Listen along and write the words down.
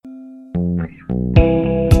Hello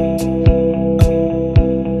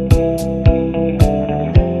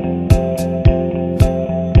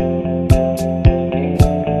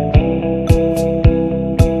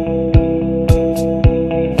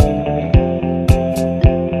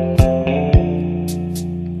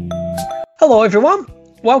everyone,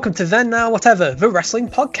 welcome to Then Now Whatever, the wrestling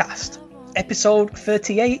podcast, episode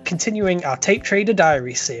 38, continuing our Tape Trader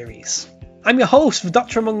Diary series. I'm your host, the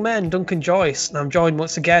Doctor Among Men, Duncan Joyce, and I'm joined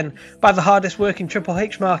once again by the hardest working Triple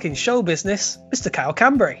H mark in show business, Mr. Kyle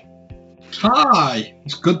Cambry. Hi,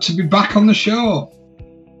 it's good to be back on the show.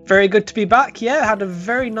 Very good to be back, yeah, had a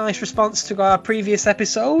very nice response to our previous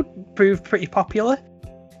episode, proved pretty popular.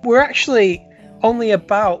 We're actually only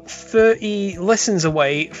about 30 listens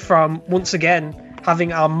away from, once again,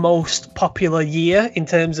 having our most popular year in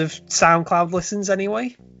terms of SoundCloud listens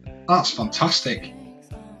anyway. That's fantastic.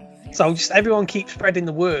 So just everyone keep spreading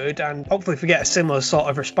the word, and hopefully if we get a similar sort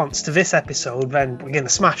of response to this episode, then we're going to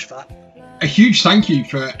smash that. A huge thank you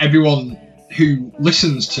for everyone who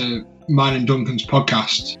listens to mine and Duncan's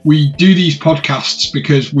podcast. We do these podcasts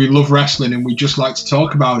because we love wrestling and we just like to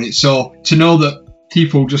talk about it. So to know that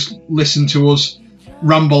people just listen to us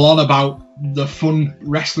ramble on about the fun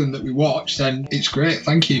wrestling that we watch, then it's great.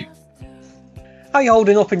 Thank you. How are you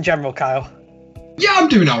holding up in general, Kyle? Yeah, I'm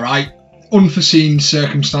doing all right. Unforeseen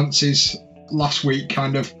circumstances last week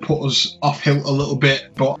kind of put us off hilt a little bit,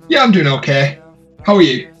 but yeah, I'm doing okay. How are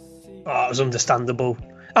you? Oh, it was understandable.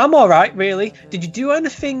 I'm all right, really. Did you do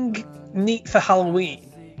anything neat for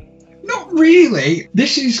Halloween? Not really.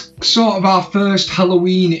 This is sort of our first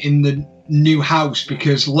Halloween in the new house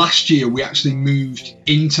because last year we actually moved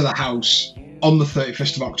into the house on the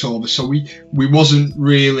 31st of October, so we wasn't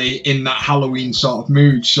really in that Halloween sort of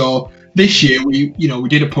mood. So this year we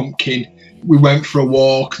did a pumpkin, we went for a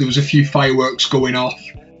walk, there was a few fireworks going off.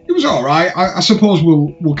 It was all right. I suppose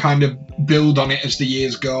we'll kind of build on it as the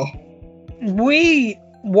years go. We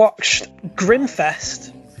watched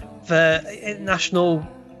Grimfest, the international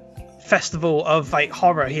festival of like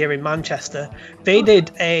horror here in Manchester. They did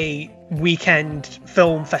a weekend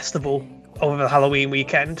film festival over the Halloween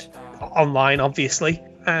weekend, online obviously,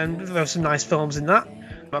 and there were some nice films in that.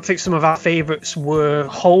 I think some of our favourites were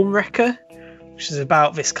Homewrecker, which is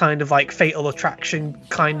about this kind of like Fatal Attraction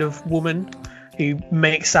kind of woman who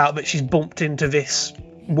makes out that she's bumped into this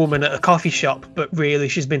woman at a coffee shop, but really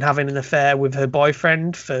she's been having an affair with her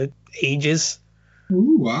boyfriend for ages.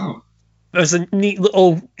 Ooh, wow. There's a neat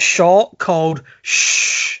little short called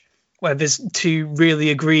Shh, where there's two really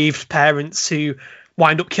aggrieved parents who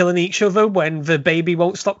wind up killing each other when the baby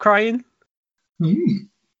won't stop crying.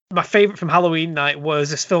 My favourite from Halloween night was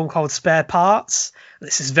this film called Spare Parts.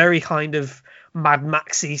 This is very kind of Mad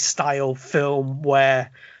Maxy style film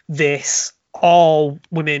where this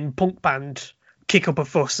all-women punk band kick up a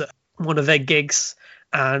fuss at one of their gigs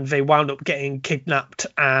and they wound up getting kidnapped,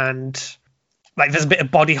 and like there's a bit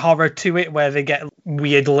of body horror to it where they get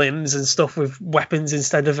weird limbs and stuff with weapons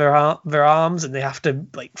instead of their arms, and they have to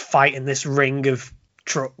like fight in this ring of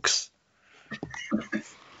trucks.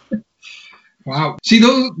 Wow. See,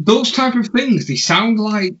 those type of things, they sound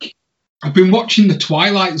like I've been watching The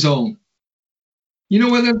Twilight Zone. You know,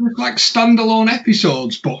 where they're like standalone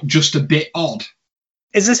episodes, but just a bit odd.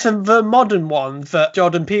 Is this the modern one that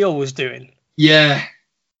Jordan Peele was doing? Yeah.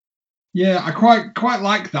 Yeah, I quite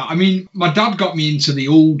like that. I mean, my dad got me into the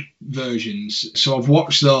old versions, so I've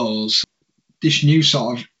watched those. This new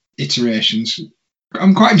sort of iterations,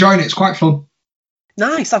 I'm quite enjoying it. It's quite fun.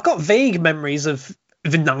 Nice. I've got vague memories of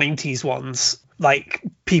the 90s ones, like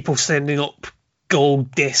people sending up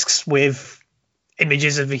gold discs with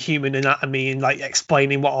images of the human anatomy and like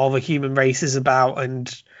explaining what all the human race is about,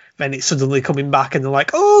 and then it's suddenly coming back and they're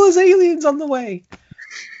like, oh, there's aliens on the way.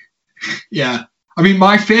 Yeah. I mean,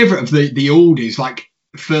 my favourite of the oldies, like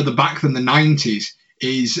further back than the 90s,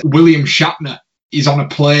 is William Shatner. He's on a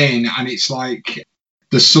plane and it's like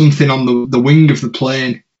there's something on the wing of the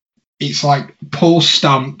plane. It's like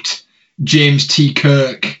post-stamped James T.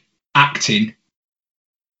 Kirk acting,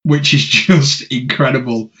 which is just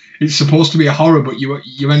incredible. It's supposed to be a horror, but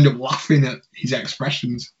you end up laughing at his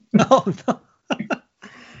expressions. Oh, no.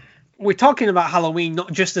 We're talking about Halloween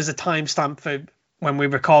not just as a timestamp for when we're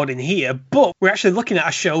recording here, but we're actually looking at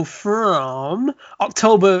a show from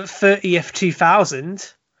October 30th,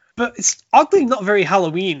 2000, but it's oddly not very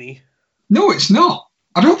Halloween-y. No, it's not.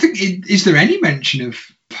 I don't think... Is there any mention of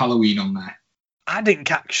Halloween on there? I didn't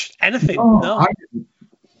catch anything, no. I didn't.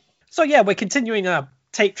 So yeah, we're continuing our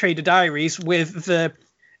Tape Trader Diaries with the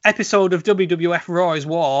episode of WWF Raw is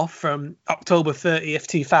War from October 30th,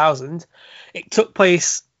 2000. It took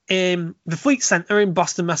place in the Fleet Center in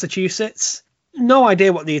Boston, Massachusetts. No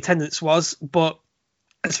idea what the attendance was, but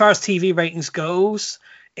as far as TV ratings goes,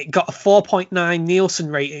 it got a 4.9 Nielsen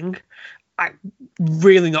rating. I'm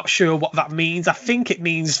really not sure what that means. I think it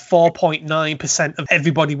means 4.9% of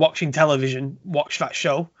everybody watching television watched that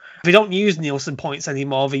show. They don't use Nielsen points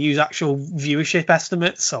anymore. They use actual viewership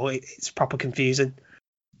estimates, so it's proper confusing.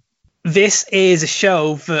 This is a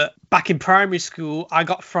show that back in primary school I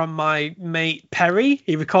got from my mate Perry.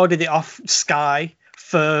 He recorded it off Sky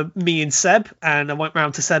for me and Seb, and I went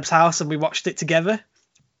round to Seb's house and we watched it together.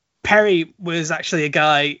 Perry was actually a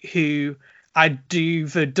guy who I'd do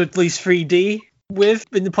the Dudley's 3D with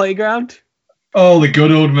in the playground. Oh, the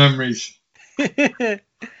good old memories.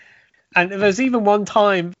 And there was even one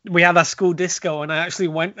time we had our school disco and I actually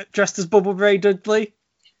went dressed as Bubble Ray Dudley.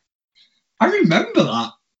 I remember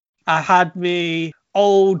that. I had me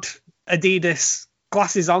old Adidas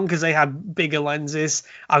glasses on because they had bigger lenses.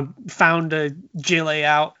 I found a gilet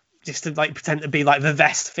out just to like pretend to be like the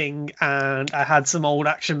vest thing, and I had some old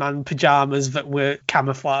Action Man pajamas that were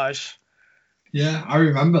camouflage. Yeah, I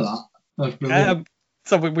remember that. That's brilliant.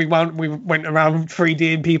 So we went around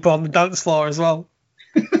 3Ding people on the dance floor as well.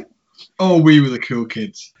 Oh, we were the cool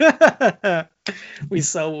kids. We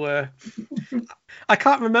so were. I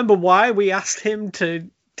can't remember why we asked him to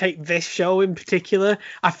take this show in particular.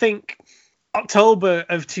 I think October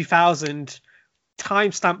of 2000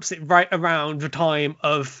 timestamps it right around the time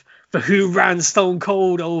of the Who Ran Stone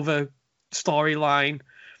Cold Over storyline.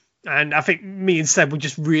 And I think me and Seb were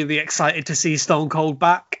just really excited to see Stone Cold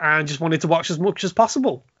back and just wanted to watch as much as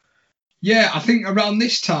possible. Yeah, I think around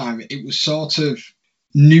this time it was sort of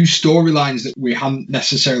new storylines that we hadn't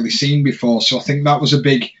necessarily seen before. So I think that was a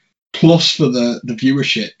big plus for the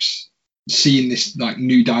viewerships, seeing this like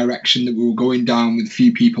new direction that we were going down with a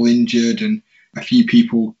few people injured and a few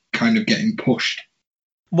people kind of getting pushed.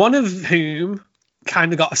 One of whom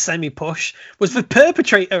kind of got a semi-push was the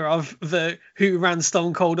perpetrator of the Who Ran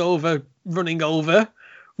Stone Cold Over running over,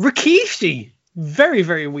 Rikishi. Very,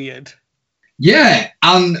 very weird. Yeah,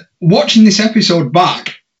 and watching this episode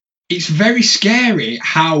back, it's very scary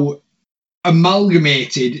how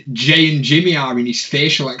amalgamated Jay and Jimmy are in his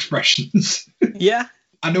facial expressions. Yeah.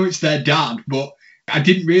 I know it's their dad, but I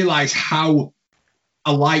didn't realise how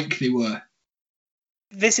alike they were.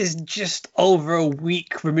 This is just over a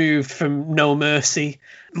week removed from No Mercy.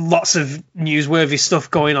 Lots of newsworthy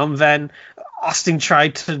stuff going on then. Austin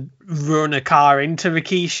tried to run a car into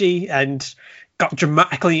Rikishi and got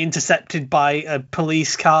dramatically intercepted by a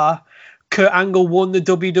police car. Kurt Angle won the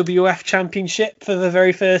WWF Championship for the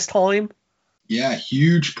very first time. Yeah,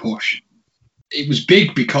 huge push. It was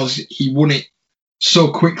big because he won it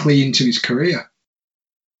so quickly into his career.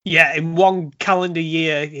 Yeah, in one calendar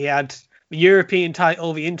year, he had the European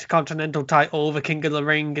title, the Intercontinental title, the King of the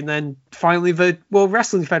Ring, and then finally the World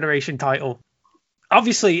Wrestling Federation title.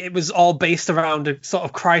 Obviously, it was all based around a sort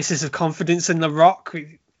of crisis of confidence in The Rock.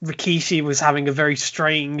 Rikishi was having a very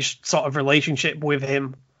strange sort of relationship with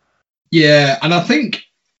him. Yeah, and I think,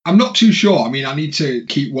 I'm not too sure. I mean, I need to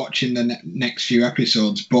keep watching the next few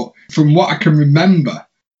episodes, but from what I can remember,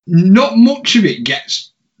 not much of it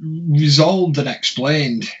gets resolved and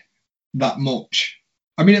explained that much.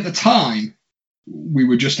 I mean, at the time, we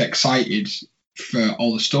were just excited for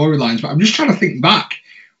all the storylines, but I'm just trying to think back.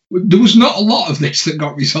 There was not a lot of this that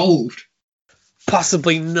got resolved.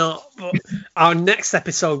 Possibly not, but our next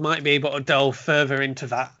episode might be able to delve further into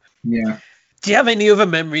that. Yeah. Do you have any other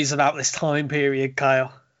memories about this time period,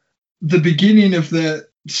 Kyle? The beginning of the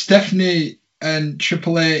Stephanie and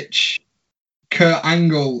Triple H Kurt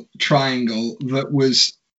Angle triangle that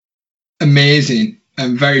was amazing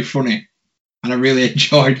and very funny, and I really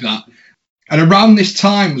enjoyed that. And around this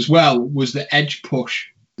time as well was the Edge push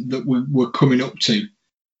that we were coming up to.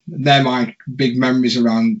 They're my big memories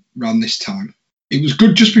around this time. It was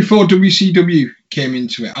good just before WCW came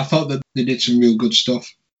into it. I thought that they did some real good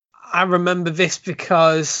stuff. I remember this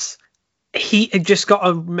because he had just got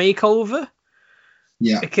a makeover.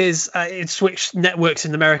 Yeah. Because it switched networks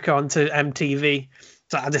in America onto MTV.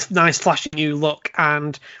 So it had this nice flashy new look,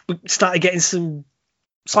 and we started getting some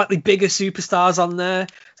slightly bigger superstars on there.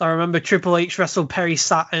 So I remember Triple H wrestled Perry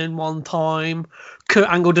Saturn one time. Kurt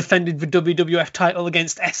Angle defended the WWF title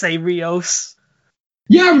against S.A. Rios.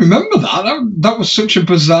 Yeah, I remember that. That was such a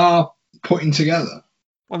bizarre putting together.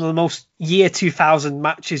 One of the most year 2000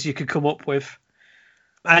 matches you could come up with.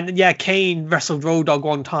 And yeah, Kane wrestled Road Dogg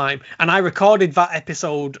one time, and I recorded that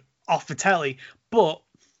episode off the telly, but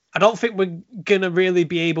I don't think we're going to really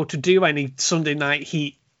be able to do any Sunday Night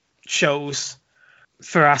Heat shows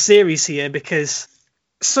for our series here, because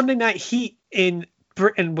Sunday Night Heat in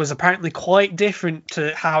Britain was apparently quite different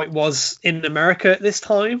to how it was in America at this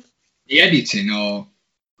time. the editing or?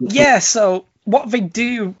 Yeah, so what they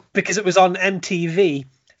do, because it was on MTV,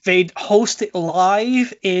 they'd host it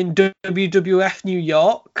live in WWF New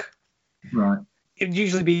York. Right. It'd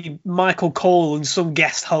usually be Michael Cole and some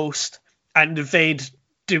guest host, and they'd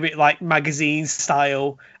do it like magazine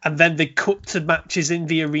style, and then they'd cut to matches in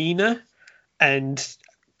the arena and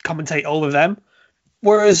commentate over them.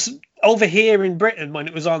 Whereas over here in Britain, when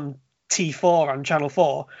it was on T4 on Channel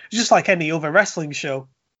 4, it's just like any other wrestling show.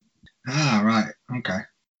 Ah, right. Okay.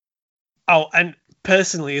 Oh, and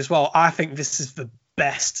personally as well, I think this is the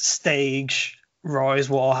best stage Raw's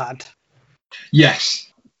War had.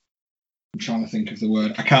 Yes. I'm trying to think of the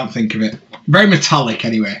word. I can't think of it. Very metallic,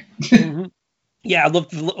 anyway. Mm-hmm. Yeah, I love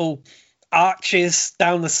the little arches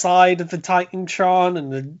down the side of the Titantron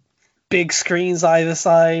and the big screens either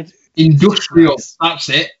side. Industrial. That's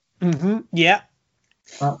it. Mm-hmm. Yeah.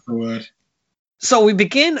 That's the word. So we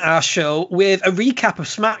begin our show with a recap of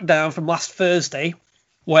SmackDown from last Thursday,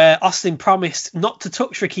 where Austin promised not to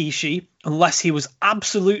touch Rikishi unless he was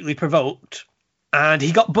absolutely provoked. And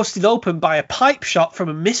he got busted open by a pipe shot from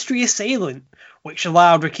a mystery assailant, which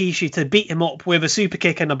allowed Rikishi to beat him up with a super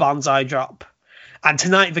kick and a banzai drop. And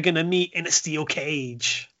tonight they're going to meet in a steel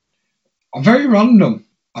cage. Very random,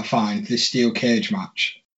 I find, this steel cage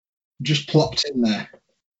match. Just plopped in there.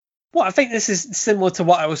 Well, I think this is similar to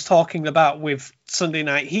what I was talking about with Sunday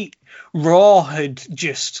Night Heat. Raw had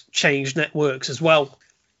just changed networks as well.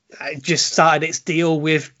 It just started its deal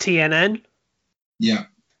with TNN. Yeah.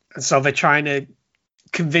 And so they're trying to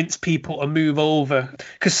convince people to move over.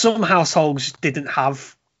 Because some households didn't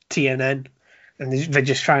have TNN. And they're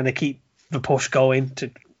just trying to keep the push going.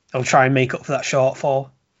 They'll try and make up for that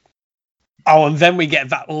shortfall. Oh, and then we get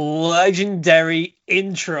that legendary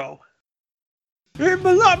intro. It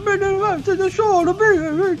will not be the left of the soul of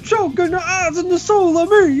me, choking the eyes and the soul of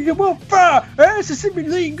me. You will fire, Mississippi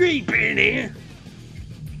lean green.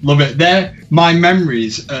 Love it. They're my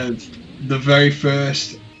memories of the very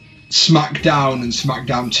first SmackDown and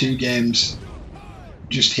SmackDown 2 games.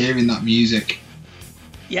 Just hearing that music.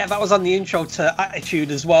 Yeah, that was on the intro to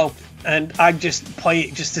Attitude as well. And I just play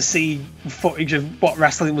it just to see footage of what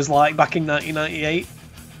wrestling was like back in 1998.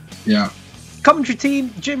 Yeah. Commentary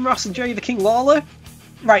team, Jim Ross and Jerry the King Lawler.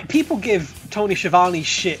 Right, people give Tony Schiavone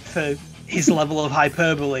shit for his level of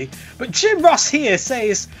hyperbole, but Jim Ross here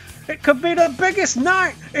says it could be the biggest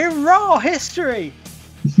night in Raw history.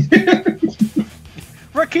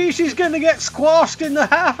 Rikishi's going to get squashed in the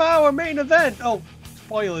half-hour main event. Oh,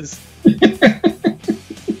 spoilers.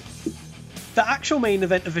 The actual main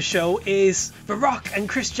event of the show is The Rock and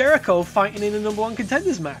Chris Jericho fighting in a number one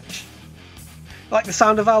contenders match. Like the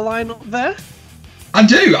sound of our lineup there? I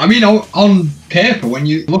do. I mean, on paper, when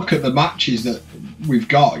you look at the matches that we've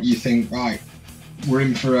got, you think, right, we're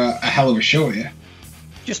in for a hell of a show here.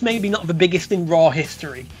 Just maybe not the biggest in Raw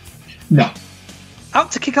history. No.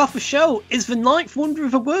 Out to kick off the show is the ninth wonder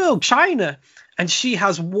of the world, Chyna. And she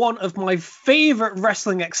has one of my favourite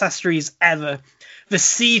wrestling accessories ever. The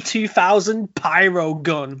C2000 Pyro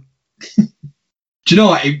Gun. Do you know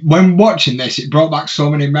what? When watching this, it brought back so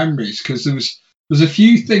many memories because there's a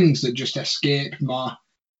few things that just escaped my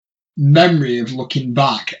memory of looking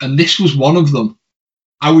back, and this was one of them.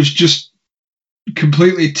 I was just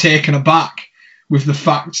completely taken aback with the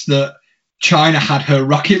fact that Chyna had her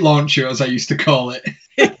rocket launcher, as I used to call it.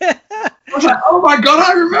 I was like, oh my god,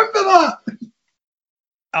 I remember that!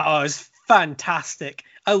 Oh, it's fantastic.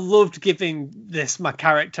 I loved giving this my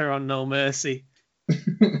character on No Mercy.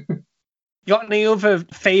 Got any other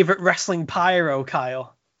favourite wrestling pyro,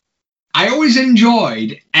 Kyle? I always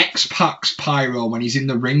enjoyed X-Pac's pyro when he's in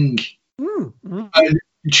the ring. Mm-hmm. And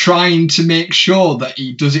trying to make sure that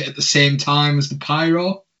he does it at the same time as the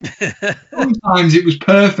pyro. Sometimes it was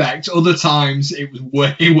perfect, other times it was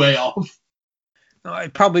way, way off. Oh,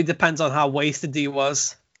 it probably depends on how wasted he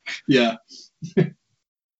was. Yeah.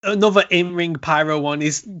 Another in-ring pyro one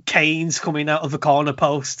is Kane's coming out of the corner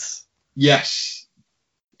posts. Yes.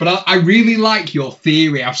 But I really like your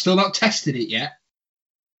theory. I've still not tested it yet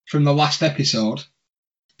from the last episode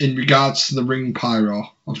in regards to the ring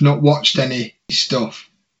pyro. I've not watched any stuff.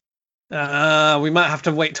 We might have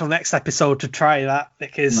to wait till next episode to try that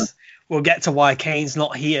because we'll get to why Kane's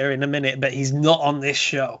not here in a minute, but he's not on this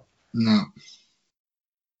show. No.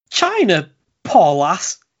 Chyna, poor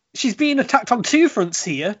lass, she's being attacked on two fronts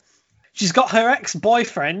here. She's got her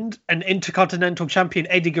ex-boyfriend and Intercontinental Champion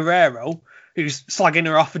Eddie Guerrero, who's slagging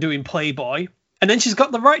her off for doing Playboy. And then she's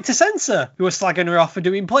got the Right to Censor, who are slagging her off for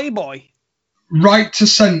doing Playboy. Right to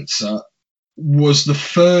Censor was the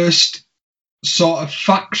first sort of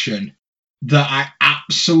faction that I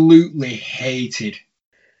absolutely hated.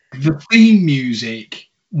 The theme music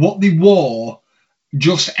what they wore,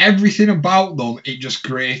 just everything about them, it just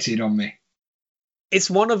grated on me. It's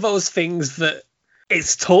one of those things that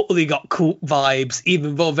it's totally got cult vibes,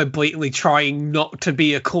 even though they're blatantly trying not to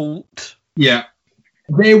be a cult. Yeah.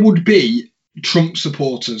 They would be Trump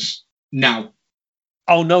supporters now.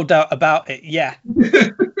 Oh, no doubt about it, yeah.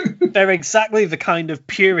 They're exactly the kind of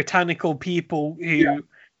puritanical people who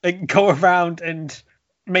go around and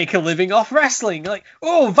make a living off wrestling. Like,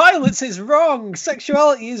 oh, violence is wrong,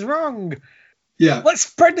 sexuality is wrong. Yeah. Let's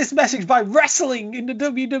spread this message by wrestling in the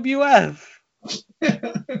WWF.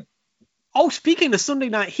 Oh, speaking of Sunday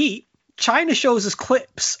Night Heat, China shows us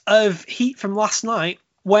clips of Heat from last night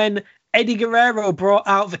when Eddie Guerrero brought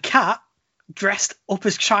out the cat dressed up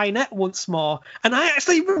as Chinette once more. And I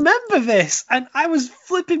actually remember this, and I was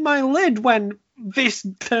flipping my lid when this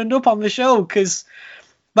turned up on the show, because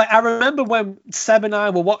I remember when Seb and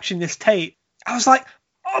I were watching this tape, I was like,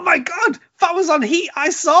 oh my god, that was on Heat.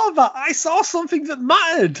 I saw that. I saw something that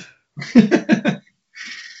mattered.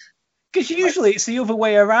 Because usually it's the other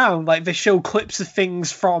way around. Like, they show clips of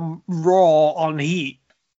things from Raw on Heat.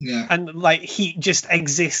 Yeah. And, like, Heat just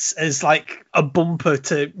exists as, like, a bumper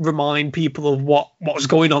to remind people of what's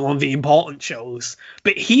going on the important shows.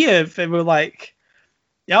 But here, they were like,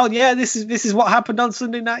 oh, yeah, this is what happened on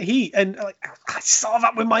Sunday Night Heat. And, like, I saw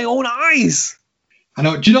that with my own eyes. I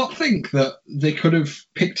know. Do you not think that they could have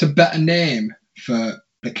picked a better name for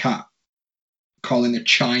the cat, calling it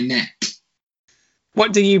Chinette?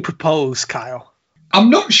 What do you propose, Kyle? I'm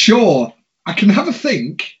not sure. I can have a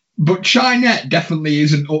think, but Chinette definitely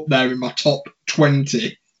isn't up there in my top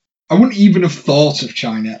 20. I wouldn't even have thought of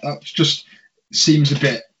Chinette. That just seems a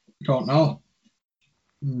bit, I don't know.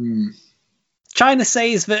 China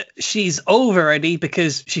says that she's over Eddie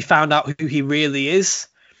because she found out who he really is.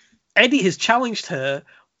 Eddie has challenged her,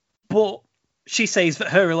 but she says that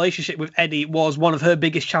her relationship with Eddie was one of her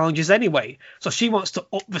biggest challenges anyway. So she wants to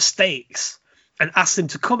up the stakes and asks him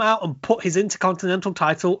to come out and put his Intercontinental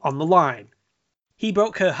title on the line. He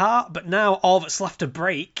broke her heart, but now all that's left to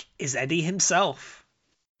break is Eddie himself.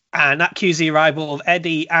 And that cues the arrival of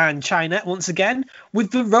Eddie and Chinette once again with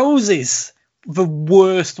the Roses, the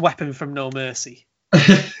worst weapon from No Mercy.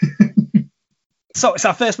 So it's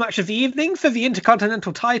our first match of the evening for the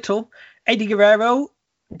Intercontinental title. Eddie Guerrero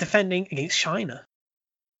defending against Chyna.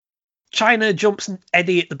 Chyna jumps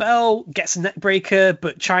Eddie at the bell, gets a neck breaker,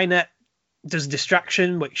 but Chyna does a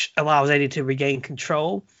distraction, which allows Eddie to regain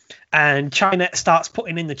control. And Chyna starts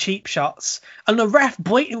putting in the cheap shots. And the ref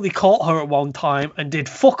blatantly caught her at one time and did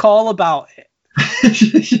fuck all about it.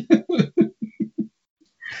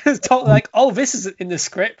 It's totally like, oh, this isn't in the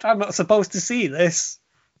script. I'm not supposed to see this.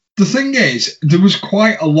 The thing is, there was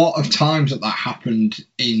quite a lot of times that happened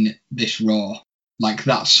in this Raw. Like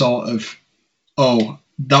that sort of, oh,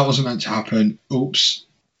 that wasn't meant to happen. Oops.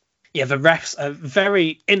 Yeah, the refs are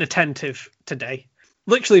very inattentive today.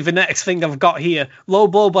 Literally, the next thing I've got here, low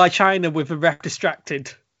blow by Chyna with the ref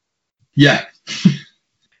distracted. Yeah.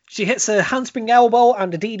 She hits a handspring elbow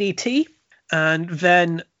and a DDT, and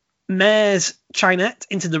then mares Chynette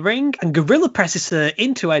into the ring and gorilla presses her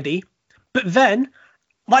into Eddie. But then,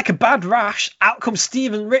 like a bad rash, out comes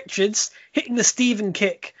Steven Richards, hitting the Steven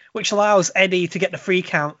kick, which allows Eddie to get the free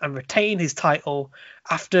count and retain his title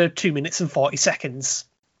after 2 minutes and 40 seconds.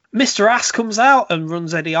 Mr. Ass comes out and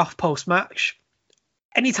runs Eddie off post-match.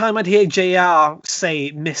 Anytime I'd hear JR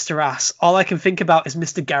say Mr. Ass, all I can think about is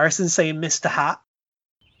Mr. Garrison saying Mr. Hat.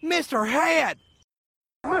 Mr. Hat!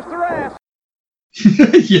 Mr. Ass!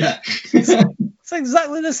 Yeah. It's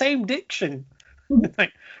exactly the same diction.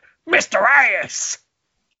 Like, Mr. Ass!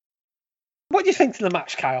 What do you think to the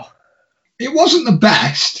match, Kyle? It wasn't the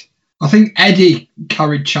best. I think Eddie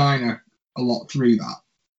carried Chyna a lot through that.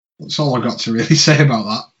 That's all I got to really say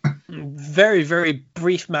about that. Very, very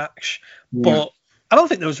brief match, but I don't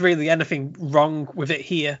think there was really anything wrong with it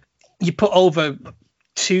here. You put over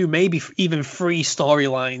 2, maybe even 3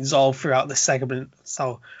 storylines all throughout the segment,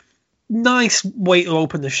 so nice way to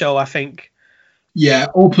open the show, I think. Yeah,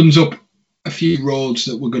 opens up a few roads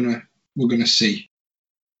that we're gonna see.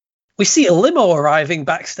 We see a limo arriving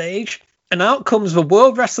backstage, and out comes the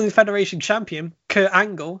World Wrestling Federation champion, Kurt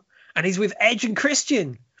Angle, and he's with Edge and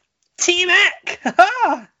Christian. Team Eck!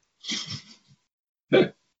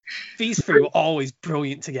 These three were always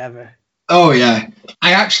brilliant together. Oh, yeah.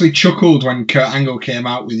 I actually chuckled when Kurt Angle came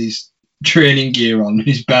out with his training gear on,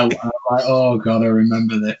 his belt. And I'm like, oh, God, I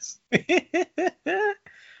remember this.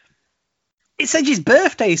 It's Edge's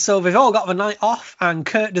birthday, so they've all got the night off, and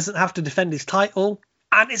Kurt doesn't have to defend his title.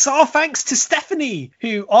 And it's all thanks to Stephanie,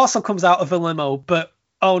 who also comes out of the limo, but,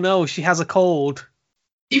 oh no, she has a cold.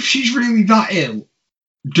 If she's really that ill,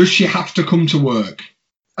 does she have to come to work?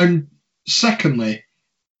 And secondly,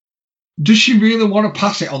 does she really want to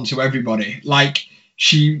pass it on to everybody like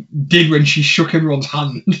she did when she shook everyone's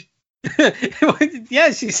hand?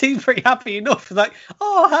 Yeah, she seemed pretty happy enough. Like,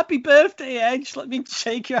 oh, happy birthday, Edge. Let me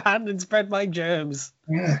shake your hand and spread my germs.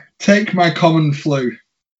 Yeah, take my common flu.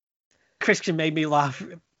 Christian made me laugh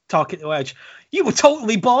talking to Edge. You were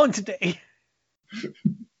totally born today.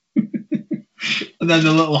 And then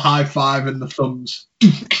the little high five and the thumbs.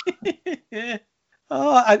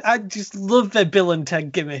 Oh, I just love their Bill and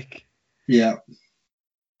Ted gimmick. Yeah.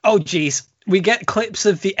 Oh, geez. We get clips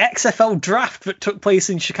of the XFL draft that took place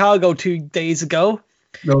in Chicago 2 days ago.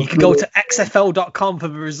 You can go to xfl.com for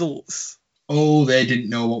the results. Oh, they didn't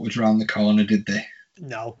know what was around the corner, did they?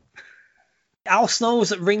 No. Al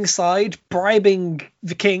Snow's at ringside, bribing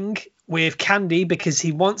the King with candy because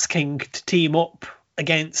he wants King to team up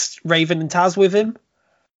against Raven and Taz with him.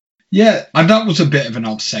 Yeah, and that was a bit of an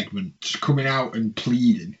odd segment, just coming out and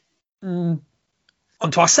pleading. On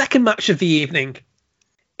to our second match of the evening.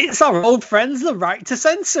 It's our old friends, the Right to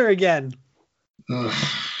Censor again. Ugh.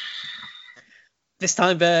 This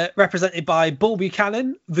time they're represented by Bull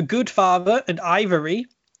Buchanan, The Good Father, and Ivory,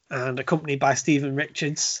 and accompanied by Stephen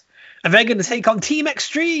Richards. And they're going to take on Team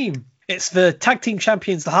Extreme. It's the tag team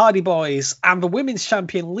champions, the Hardy Boys, and the women's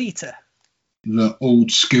champion, Lita. The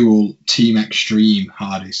old school Team Extreme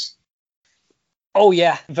Hardys. Oh,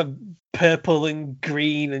 yeah, the purple and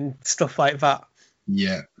green and stuff like that.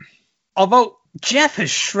 Yeah. Although Jeff has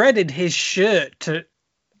shredded his shirt to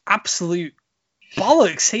absolute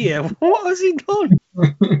bollocks here. What has he done?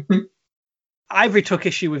 Ivory took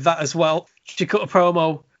issue with that as well. She cut a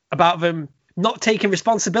promo about them not taking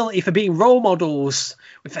responsibility for being role models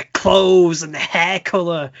with their clothes and their hair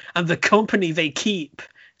colour and the company they keep.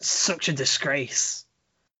 Such a disgrace.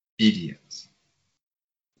 Idiots.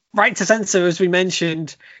 Right to Censor, as we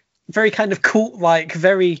mentioned, very kind of cult-like,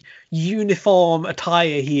 very uniform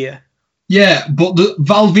attire here. Yeah, but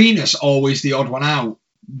Val Venus always the odd one out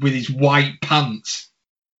with his white pants.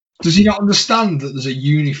 Does he not understand that there's a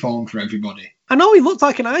uniform for everybody? I know he looked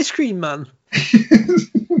like an ice cream man.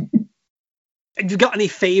 Have you got any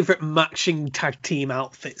favourite matching tag team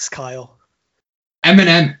outfits, Kyle?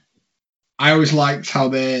 Eminem. I always liked how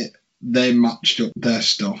they matched up their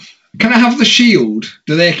stuff. Can I have the Shield?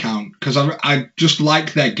 Do they count? Because I just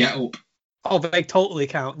like their get-up. Oh, they totally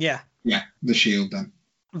count, yeah. Yeah, the Shield then.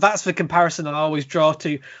 That's the comparison I always draw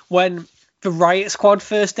to when the Riot Squad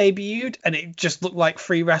first debuted and it just looked like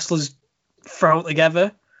three wrestlers thrown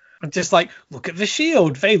together. I'm just like, look at the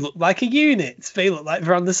Shield. They look like a unit. They look like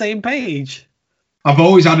they're on the same page. I've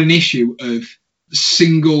always had an issue of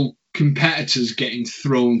single competitors getting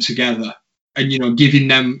thrown together and, giving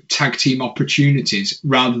them tag team opportunities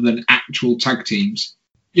rather than actual tag teams.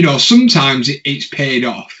 Sometimes it's paid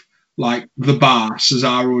off, like The Bar,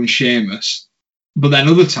 Cesaro and Sheamus. But then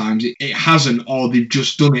other times it hasn't, or they've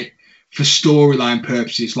just done it for storyline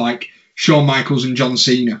purposes, like Shawn Michaels and John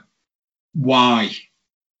Cena. Why?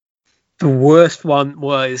 The worst one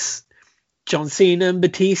was John Cena and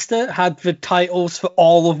Batista had the titles for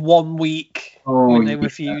all of 1 week when they were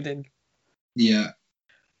feuding. Yeah.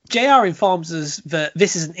 JR informs us that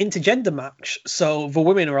this is an intergender match, so the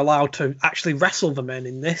women are allowed to actually wrestle the men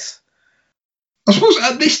in this. I suppose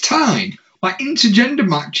at this time, like intergender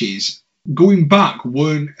matches going back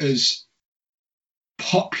weren't as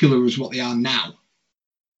popular as what they are now.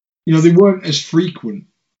 They weren't as frequent.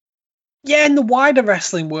 Yeah, in the wider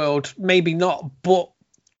wrestling world, maybe not, but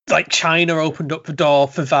like China opened up the door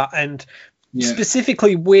for that, and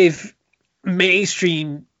specifically with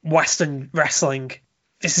mainstream Western wrestling,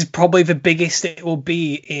 this is probably the biggest it will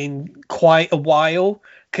be in quite a while,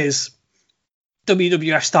 because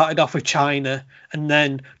WWF started off with China, and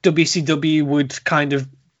then WCW would kind of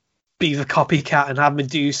be the copycat and have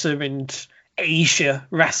Medusa and Asia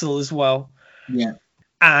wrestle as well. Yeah.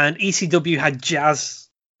 And ECW had Jazz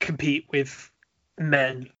compete with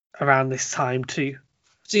men around this time too.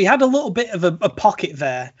 So you had a little bit of a pocket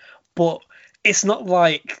there, but it's not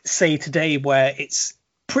like, say, today where it's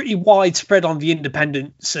pretty widespread on the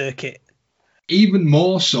independent circuit. Even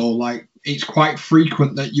more so, like, it's quite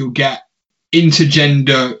frequent that you'll get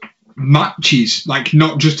intergender matches, like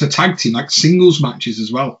not just a tag team, like singles matches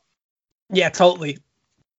as well. Yeah, totally.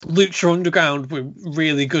 Lucha Underground were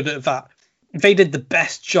really good at that. They did the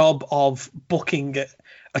best job of booking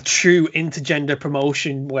a true intergender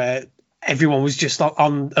promotion where everyone was just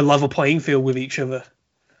on a level playing field with each other.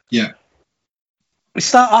 Yeah. We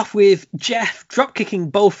start off with Jeff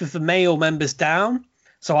dropkicking both of the male members down.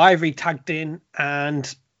 So Ivory tagged in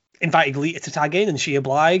and invited Lita to tag in, and she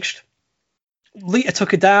obliged. Lita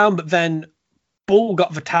took her down, but then Bull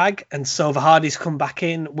got the tag, and so the Hardys come back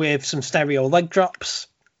in with some stereo leg drops.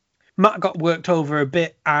 Matt got worked over a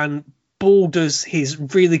bit, and Bull does his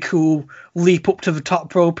really cool leap up to the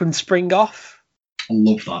top rope and spring off. I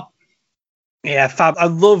love that. Yeah, fab. I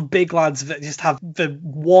love big lads that just have the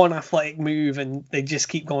one athletic move and they just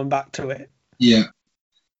keep going back to it. Yeah.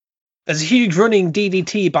 There's a huge running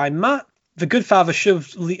DDT by Matt. The Goodfather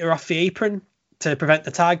shoved Lita off the apron to prevent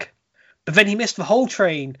the tag. But then he missed the whole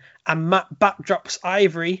train, and Matt backdrops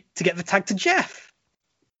Ivory to get the tag to Jeff.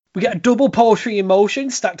 We get a double poetry in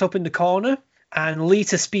motion stacked up in the corner, and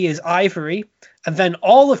Lita spears Ivory, and then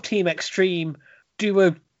all of Team Extreme do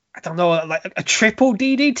like a triple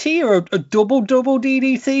DDT or a double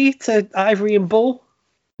DDT to Ivory and Bull.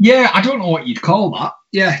 Yeah, I don't know what you'd call that.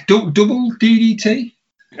 Yeah, double DDT.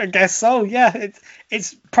 I guess so. Yeah,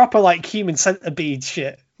 it's proper like human centipede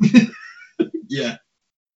shit. Yeah.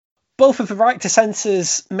 Both of the right to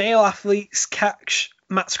censor's male athletes catch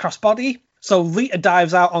Matt's crossbody, so Lita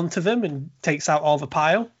dives out onto them and takes out all the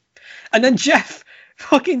pile. And then Jeff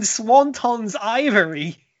fucking swantons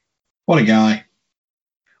Ivory. What a guy.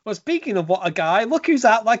 Well, speaking of what a guy, look who's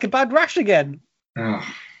out like a bad rash again. Oh,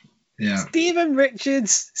 yeah. Steven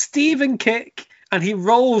Richards, Steven kick, and he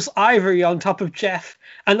rolls Ivory on top of Jeff,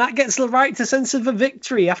 and that gets the right to censor the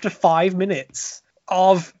victory after 5 minutes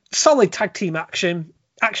of solid tag team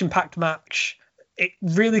action-packed match. It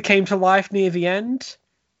really came to life near the end.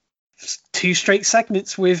 2 straight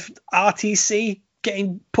segments with RTC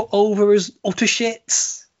getting put over as utter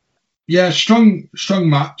shits. Yeah, strong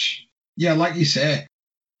match. Yeah, like you say,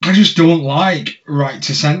 I just don't like right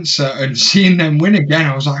to censor, and seeing them win again,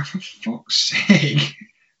 I was like, for fuck's sake.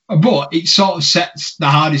 But it sort of sets the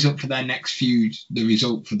Hardys up for their next feud, the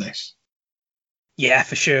result for this. Yeah,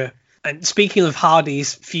 for sure. And speaking of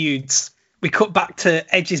Hardys feuds, we cut back to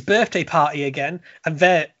Edge's birthday party again, and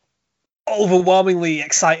they're overwhelmingly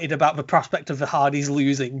excited about the prospect of the Hardys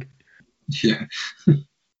losing. Yeah.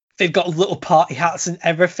 They've got little party hats and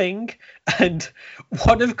everything, and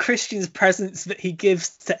one of Christian's presents that he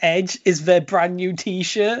gives to Edge is their brand new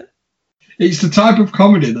t-shirt. It's the type of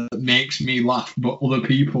comedy that makes me laugh, but other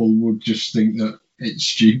people would just think that it's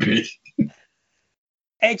stupid.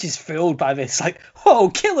 Edge is thrilled by this, like, whoa,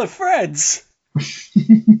 killer Freds!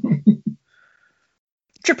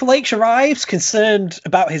 Triple H arrives, concerned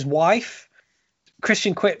about his wife.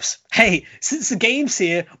 Christian quips, hey, since the game's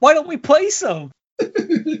here, why don't we play some?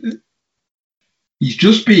 He's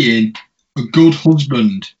just being a good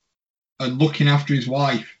husband and looking after his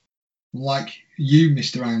wife. Like you,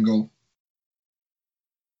 Mr. Angle.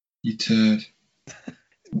 You turd.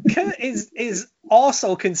 Kurt is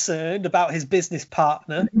also concerned about his business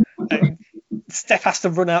partner. And Steph has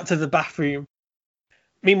to run out to the bathroom.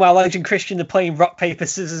 Meanwhile, Edge and Christian are playing rock, paper,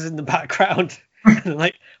 scissors in the background. And they're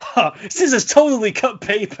like, scissors totally cut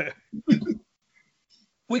paper.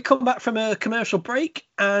 We come back from a commercial break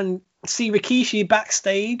and see Rikishi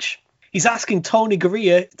backstage. He's asking Tony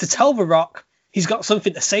Garea to tell The Rock he's got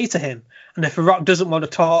something to say to him. And if The Rock doesn't want to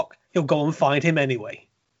talk, he'll go and find him anyway.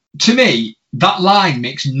 To me, that line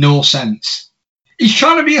makes no sense. He's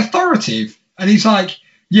trying to be authoritative. And he's like,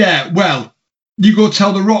 yeah, well, you go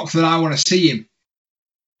tell The Rock that I want to see him.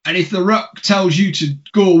 And if The Rock tells you to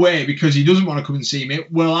go away because he doesn't want to come and see me,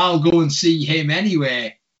 well, I'll go and see him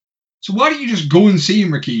anyway. So why don't you just go and see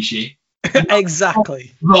him, Rikishi?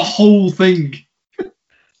 Exactly. The whole thing.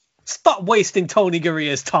 Stop wasting Tony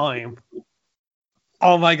Garea's time.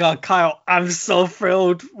 Oh my God, Kyle, I'm so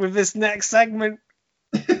thrilled with this next segment.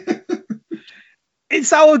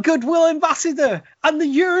 It's our Goodwill Ambassador and the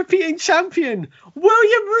European Champion,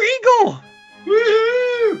 William Regal.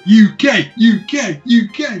 Woo-hoo! UK.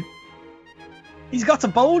 He's got a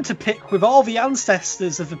bone to pick with all the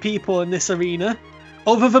ancestors of the people in this arena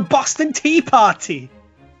over the Boston Tea Party.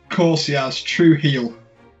 Of course he has, true heel.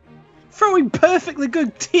 Throwing perfectly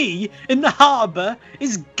good tea in the harbour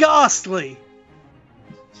is ghastly.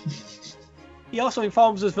 He also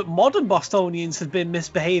informs us that modern Bostonians have been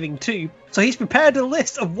misbehaving too, so he's prepared a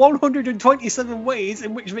list of 127 ways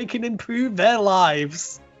in which they can improve their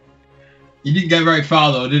lives. He didn't get very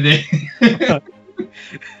far though, did he?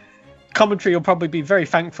 Commentary will probably be very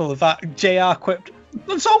thankful of that. JR quipped,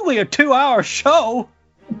 "It's only a 2-hour show."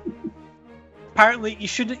 Apparently you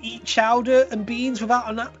shouldn't eat chowder and beans without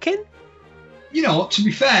a napkin. You know, to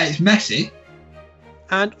be fair, it's messy.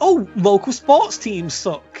 And, local sports teams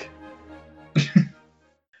suck.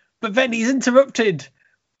 But then he's interrupted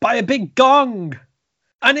by a big gong.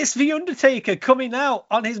 And it's The Undertaker coming out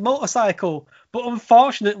on his motorcycle. But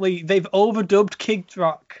unfortunately, they've overdubbed Kid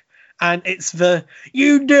Rock. And it's the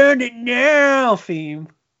 "You Done It Now" theme.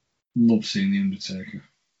 Love seeing The Undertaker.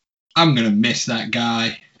 I'm going to miss that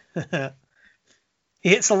guy. He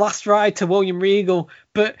hits the last ride to William Regal,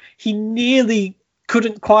 but he nearly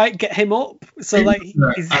couldn't quite get him up. So like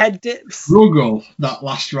his head dips. Struggle, that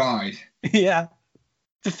last ride. Yeah.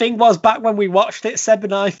 The thing was, back when we watched it, Seb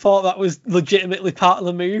and I thought that was legitimately part of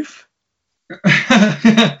the move.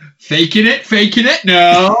 Faking it.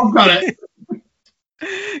 No, I've got it.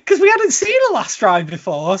 Because we hadn't seen a last ride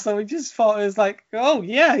before, so we just thought it was like, oh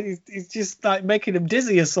yeah, he's just like making him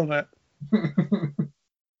dizzy or something.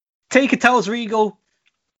 Taker tells Regal,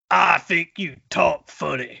 I think you talk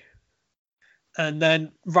funny. And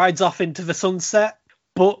then rides off into the sunset.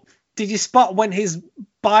 But did you spot when he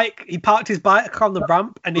parked his bike on the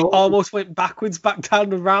ramp and it almost went backwards back down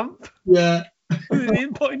the ramp? Yeah. He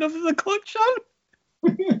didn't put enough of the clutch on.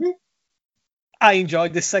 I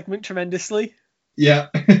enjoyed this segment tremendously. Yeah.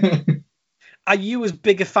 Are you as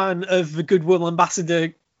big a fan of the Goodwill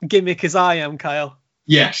Ambassador gimmick as I am, Kyle?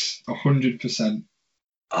 Yes, 100%.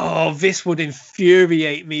 Oh, this would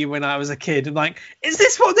infuriate me when I was a kid. I'm like, is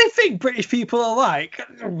this what they think British people are like?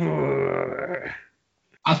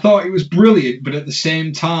 I thought it was brilliant, but at the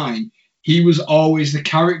same time, he was always the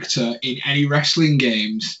character in any wrestling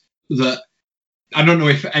games that, I don't know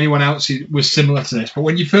if anyone else was similar to this, but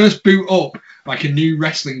when you first boot up like a new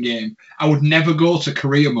wrestling game, I would never go to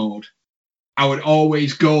career mode. I would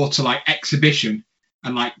always go to like exhibition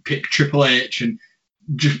and like pick Triple H and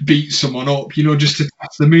just beat someone up, you know, just to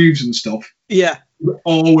test the moves and stuff. Yeah. It would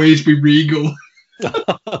always be Regal.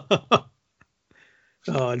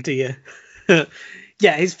 Oh dear.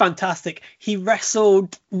 Yeah, he's fantastic. He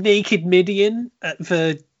wrestled Naked Midian at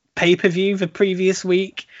the pay-per-view the previous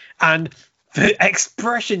week, and the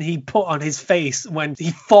expression he put on his face when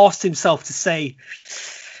he forced himself to say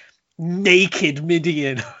Naked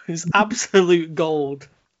Midian is absolute gold.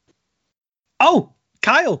 Oh,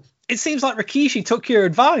 Kyle, it seems like Rikishi took your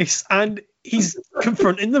advice and he's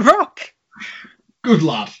confronting The Rock. Good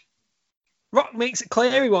lad. Rock makes it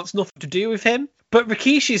clear he wants nothing to do with him, but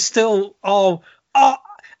Rikishi's still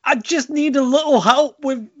I just need a little help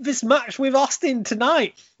with this match with Austin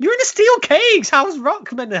tonight. You're in a steel cage. How's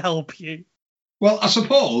Rock meant to help you? Well, I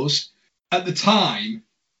suppose at the time,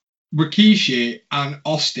 Rikishi and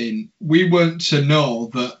Austin, we weren't to know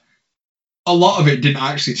that a lot of it didn't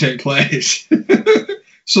actually take place.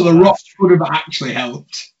 So The Rock would have actually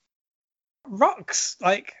helped. Rock's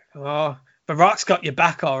like, the Rock's got your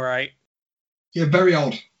back all right. Yeah, very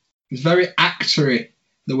odd. It's very actory,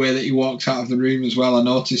 the way that he walked out of the room as well. I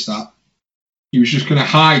noticed that. He was just going to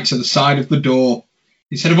hide to the side of the door.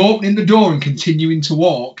 Instead of opening the door and continuing to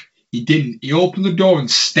walk, he didn't. He opened the door and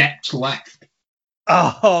stepped left.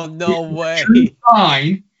 Oh, no way. True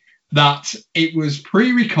sign that it was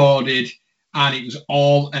pre-recorded and it was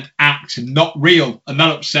all an act and not real, and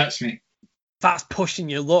that upsets me. That's pushing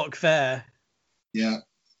your luck there. Yeah.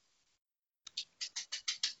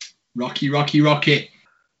 Rocky.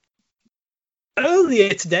 Earlier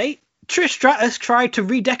today, Trish Stratus tried to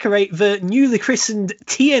redecorate the newly christened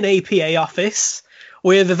TNAPA office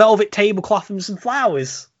with a velvet tablecloth and some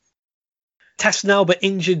flowers. Tess and Albert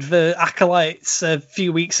injured the Acolytes a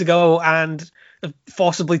few weeks ago and have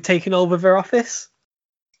forcibly taken over their office.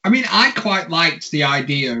 I mean, I quite liked the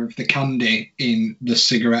idea of the candy in the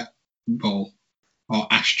cigarette bowl, or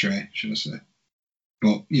ashtray, should I say.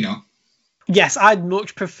 But, you know. Yes, I'd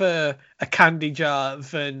much prefer a candy jar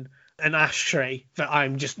than an ashtray that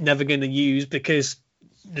I'm just never going to use because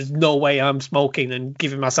there's no way I'm smoking and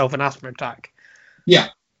giving myself an asthma attack. Yeah.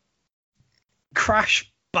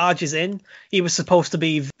 Crash barges in. He was supposed to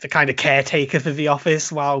be the kind of caretaker for the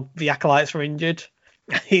office while the Acolytes were injured.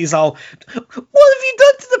 He's all, what have you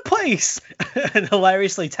done to the place? And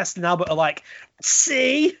hilariously, Test and Albert are like,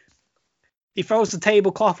 see? He throws the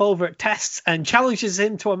tablecloth over at Test and challenges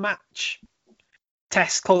him to a match.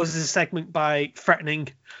 Test closes the segment by threatening,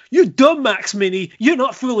 "You're done, Max Mini. You're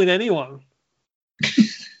not fooling anyone."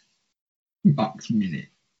 Max Mini.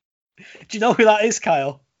 Do you know who that is,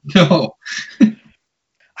 Kyle? No. I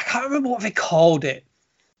can't remember what they called it.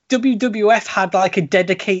 WWF had like a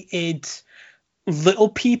dedicated Little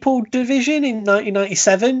People division in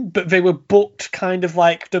 1997, but they were booked kind of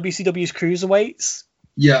like WCW's Cruiserweights.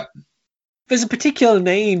 Yeah. There's a particular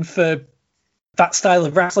name for that style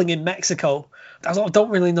of wrestling in Mexico. I don't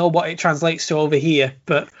really know what it translates to over here,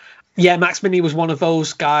 but yeah, Max Mini was one of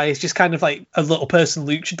those guys, just kind of like a little person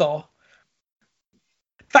luchador.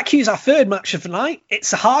 That cues our third match of the night.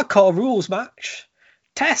 It's a hardcore rules match.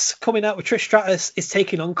 Tess, coming out with Trish Stratus, is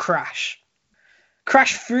taking on Crash.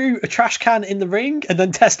 Crash threw a trash can in the ring, and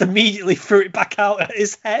then Tess immediately threw it back out at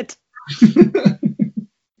his head.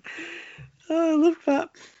 Oh, I love that.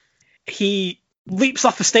 He leaps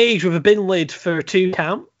off the stage with a bin lid for a 2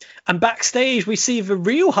 count. And backstage, we see the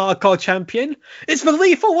real hardcore champion. It's the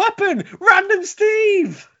Lethal Weapon, Random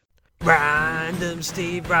Steve. Random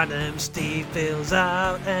Steve fills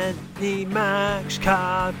out any match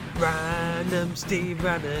card. Random Steve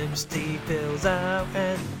fills out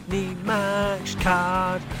any match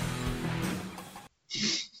card.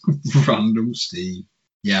 Random Steve.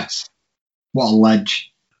 Yes. What a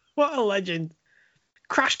ledge. What a legend.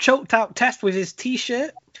 Crash choked out Test with his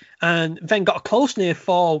t-shirt and then got a close near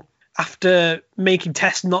fall after making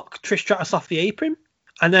Test knock Trish Stratus off the apron,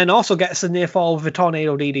 and then also gets a near fall with a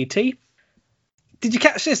tornado DDT. Did you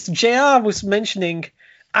catch this? JR was mentioning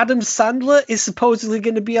Adam Sandler is supposedly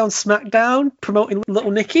going to be on SmackDown promoting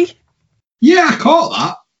Little Nicky. Yeah, I caught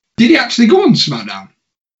that. Did he actually go on SmackDown?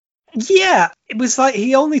 Yeah, it was like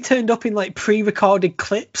he only turned up in like pre-recorded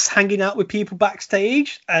clips hanging out with people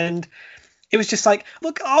backstage, and it was just like,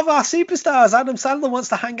 look, all of our superstars Adam Sandler wants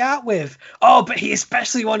to hang out with. Oh, but he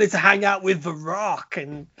especially wanted to hang out with The Rock,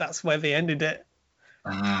 and that's where they ended it.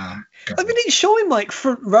 I mean, they didn't show him like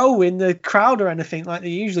front row in the crowd or anything like they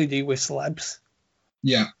usually do with celebs.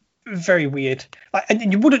 Yeah. Very weird. Like,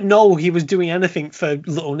 and you wouldn't know he was doing anything for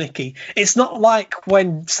Little Nicky. It's not like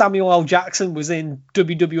when Samuel L. Jackson was in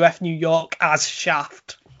WWF New York as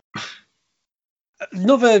Shaft.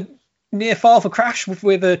 Another near fall for Crash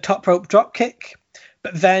with a top rope drop kick,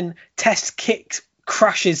 but then Test kicks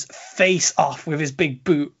Crash's face off with his big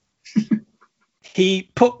boot. He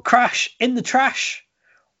put Crash in the trash,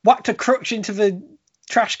 whacked a crutch into the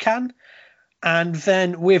trash can, and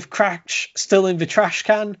then with Crash still in the trash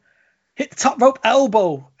can, hit the top rope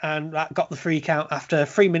elbow, and that got the 3 count after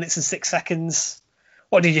 3 minutes and 6 seconds.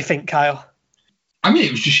 What did you think, Kyle? I mean,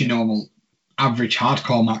 it was just your normal average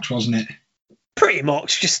hardcore match, wasn't it? Pretty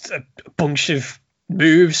much, just a bunch of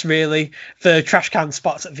moves, really. The trash can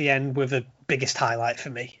spots at the end were the biggest highlight for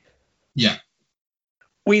me. Yeah.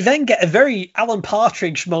 We then get a very Alan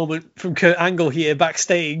Partridge moment from Kurt Angle here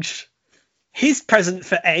backstage. His present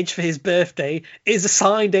for Edge for his birthday is a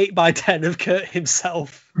signed 8x10 of Kurt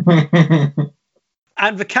himself.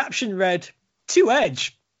 And the caption read, "To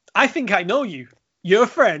Edge, I think I know you. Your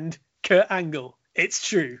friend, Kurt Angle. It's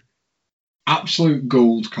true." Absolute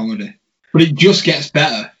gold comedy. But it just gets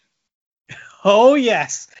better. Oh,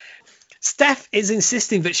 yes. Steph is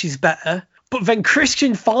insisting that she's better, but then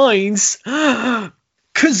Christian finds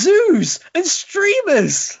kazoos and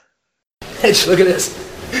streamers. Edge, look at this.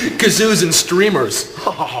 Kazoos and streamers.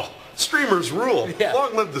 Oh, streamers rule. Yeah.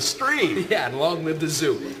 Long live the stream. Yeah, and long live the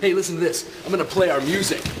zoo. Hey, listen to this. I'm gonna play our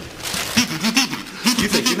music. You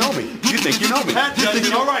think you know me. You think you know me.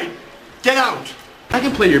 All right, get out. I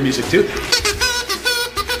can play your music too.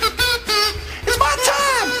 It's my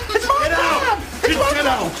time. It's my time. Get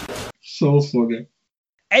out. So funny.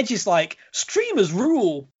 Edge is like, streamers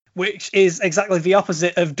rule, which is exactly the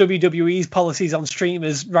opposite of WWE's policies on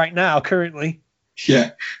streamers right now, currently.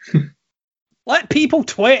 Yeah. Let people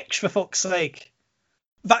twitch, for fuck's sake.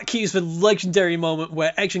 That cues the legendary moment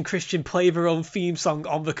where Edge and Christian play their own theme song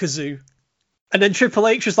on the kazoo. And then Triple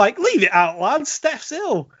H was like, leave it out, lads, Steph's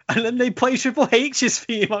ill. And then they play Triple H's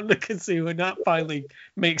theme on the kazoo, and that finally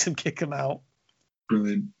makes him kick him out.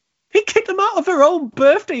 Brilliant. He kicked them out of their own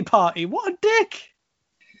birthday party. What a dick.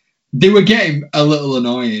 They were getting a little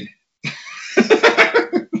annoying.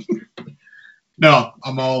 No,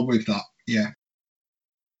 I'm all with that. Yeah.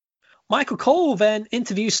 Michael Cole then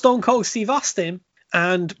interviews Stone Cold Steve Austin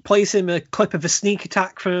and plays him a clip of a sneak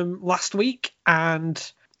attack from last week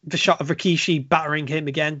and the shot of Rikishi battering him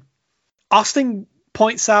again. Austin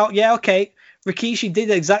points out, yeah, okay, Rikishi did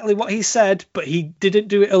exactly what he said, but he didn't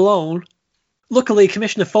do it alone. Luckily,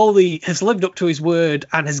 Commissioner Foley has lived up to his word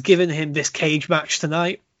and has given him this cage match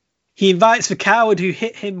tonight. He invites the coward who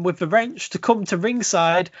hit him with the wrench to come to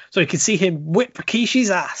ringside so he can see him whip Rikishi's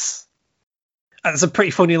ass. And there's a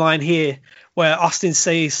pretty funny line here where Austin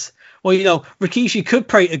says, well, you know, Rikishi could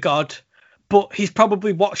pray to God, but he's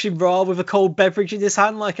probably watching Raw with a cold beverage in his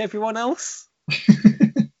hand like everyone else.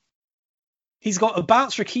 He's got to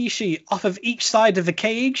bounce Rikishi off of each side of the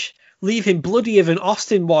cage, leave him bloodier than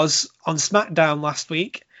Austin was on SmackDown last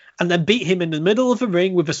week, and then beat him in the middle of the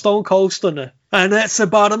ring with a Stone Cold Stunner. And that's the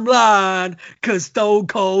bottom line, because Stone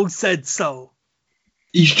Cold said so.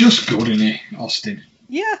 He's just good, isn't he, Austin?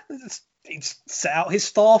 Yeah, he's set out his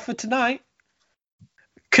stall for tonight.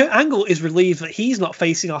 Kurt Angle is relieved that he's not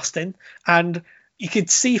facing Austin, and you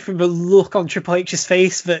could see from the look on Triple H's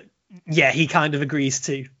face that, yeah, he kind of agrees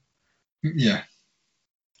too. Yeah.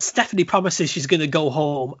 Stephanie promises she's going to go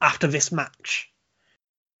home after this match.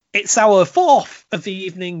 It's our fourth of the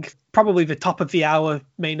evening, probably the top of the hour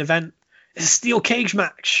main event. It's a steel cage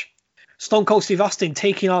match. Stone Cold Steve Austin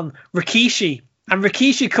taking on Rikishi, and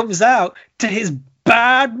Rikishi comes out to his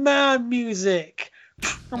bad man music.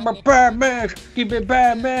 I'm a bad man, give me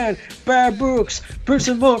bad man, bad books, put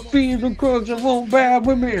some more fees and drugs, I want bad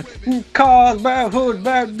women, cars, bad hoods,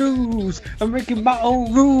 bad dudes, I'm making my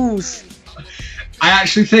own rules. I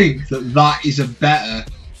actually think that is a better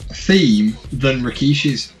theme than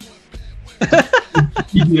Rikishi's.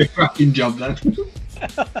 You did a cracking job then.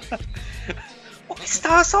 Well, it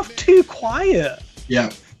starts off too quiet. Yeah.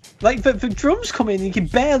 Like, the drums come in and you can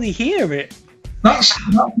barely hear it. That's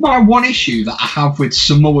my one issue that I have with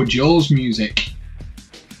Samoa Joe's music.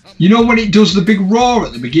 You know when it does the big roar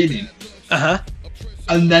at the beginning? Uh-huh.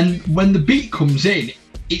 And then when the beat comes in,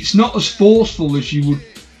 it's not as forceful as you would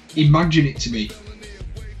imagine it to be.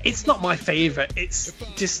 It's not my favourite. It's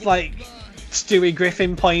just like Stewie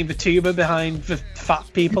Griffin playing the tuba behind the fat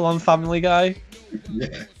people on Family Guy.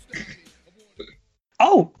 Yeah.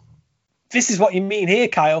 Oh, this is what you mean here,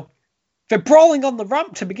 Kyle. They're brawling on the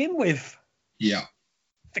ramp to begin with. Yeah.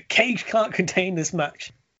 The cage can't contain this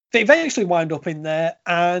match. They eventually wind up in there,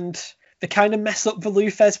 and they kind of mess up the Lou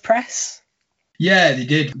Thesz press. Yeah, they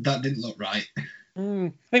did. That didn't look right.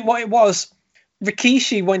 I think what it was,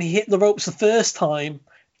 Rikishi, when he hit the ropes the first time,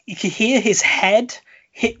 you could hear his head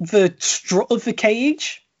hit the strut of the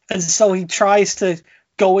cage, and so he tries to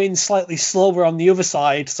go in slightly slower on the other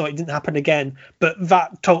side so it didn't happen again, but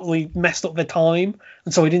that totally messed up the time,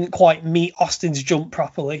 and so he didn't quite meet Austin's jump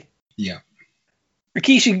properly. Yeah.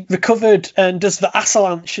 Rikishi recovered and does the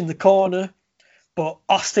Avalanche in the corner, but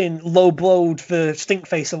Austin low-blowed the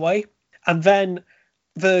Stinkface away, and then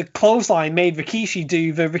the clothesline made Rikishi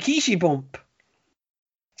do the Rikishi bump.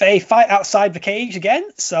 They fight outside the cage again,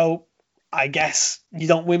 so I guess you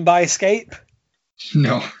don't win by escape.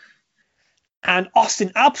 No. And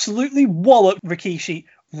Austin absolutely walloped Rikishi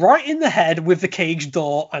right in the head with the cage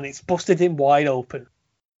door, and it's busted him wide open.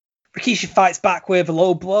 Rikishi fights back with a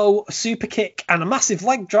low blow, a super kick, and a massive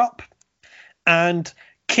leg drop. And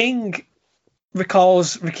King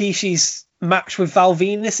recalls Rikishi's match with Val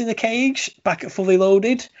Venus in the cage, back at Fully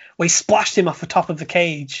Loaded, where he splashed him off the top of the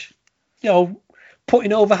cage. You know,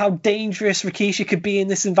 putting over how dangerous Rikishi could be in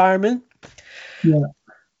this environment. Yeah.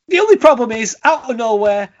 The only problem is, out of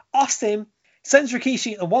nowhere, Austin sends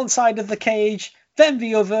Rikishi to one side of the cage, then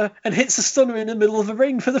the other, and hits a stunner in the middle of the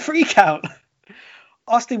ring for the 3 count.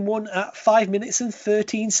 Austin won at 5 minutes and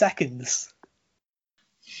 13 seconds.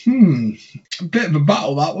 A bit of a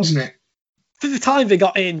battle, that, wasn't it? For the time they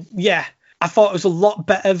got in, yeah. I thought it was a lot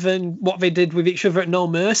better than what they did with each other at No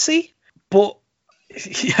Mercy, but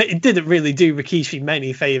it didn't really do Rikishi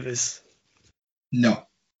many favours. No.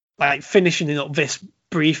 Like, finishing it up this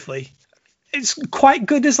briefly. It's quite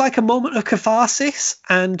good as like a moment of catharsis,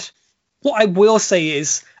 and what I will say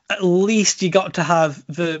is, at least you got to have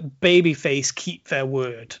the babyface keep their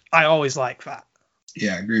word. I always like that.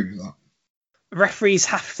 Yeah, I agree with that. Referees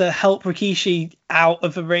have to help Rikishi out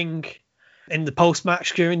of the ring in the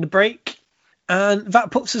post-match during the break. And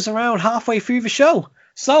that puts us around halfway through the show.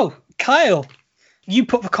 So, Kyle, you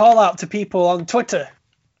put the call out to people on Twitter.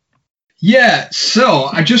 Yeah, so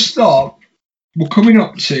I just thought we're coming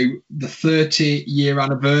up to the 30-year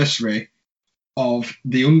anniversary of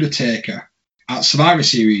The Undertaker at Survivor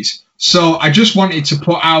Series. So I just wanted to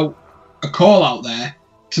put out a call out there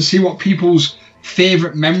to see what people's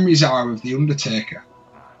favourite memories are of The Undertaker.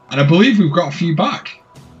 And I believe we've got a few back.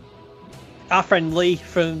 Our friend Lee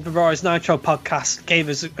from the Raw is Nitro podcast gave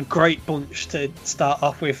us a great bunch to start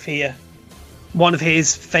off with here. One of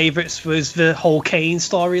his favourites was the whole Kane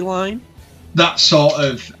storyline. That sort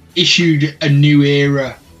of issued a new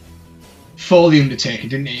era for The Undertaker,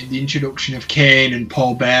 didn't it? The introduction of Kane and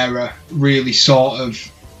Paul Bearer really sort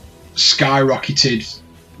of skyrocketed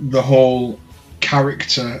the whole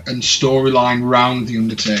character and storyline around The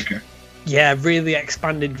Undertaker. Yeah, really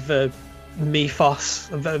expanded the mythos.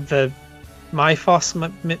 The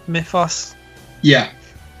mythos? Yeah.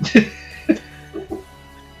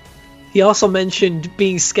 He also mentioned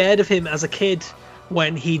being scared of him as a kid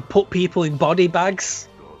when he'd put people in body bags.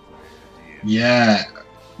 Yeah,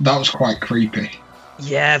 that was quite creepy.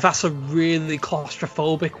 Yeah, that's a really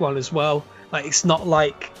claustrophobic one as well. Like, it's not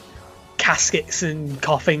like caskets and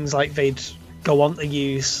coffins like they'd go on to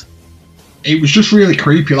use. It was just really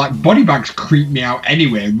creepy. Like, body bags creep me out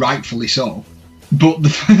anyway, rightfully so. But the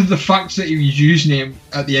fact that he was using him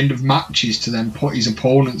at the end of matches to then put his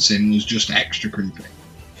opponents in was just extra creepy.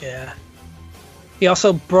 Yeah. He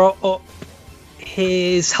also brought up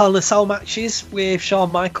his Hell in a Cell matches with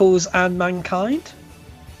Shawn Michaels and Mankind.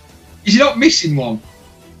 Is he not missing one?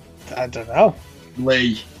 I don't know.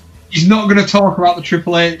 Lee. He's not going to talk about the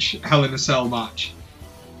Triple H Hell in a Cell match.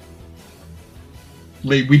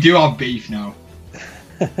 Lee, we do have beef now.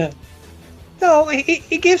 No,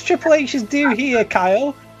 he gives Triple H his due here,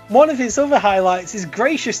 Kyle. One of his other highlights is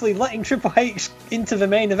graciously letting Triple H into the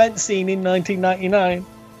main event scene in 1999.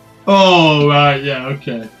 Oh, right, yeah,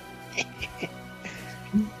 okay.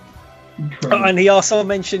 And he also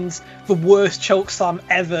mentions the worst chokeslam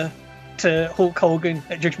ever to Hulk Hogan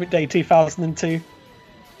at Judgment Day 2002.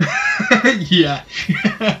 Yeah.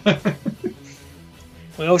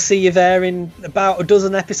 We'll see you there in about a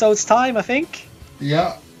dozen episodes' time, I think.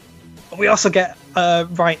 Yeah. We also get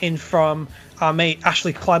writing from our mate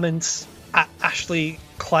Ashley Clements at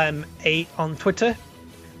AshleyClem8 on Twitter.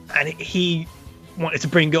 And he wanted to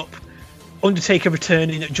bring up Undertaker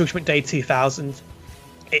returning at Judgment Day 2000.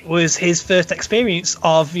 It was his first experience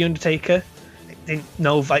of The Undertaker. He didn't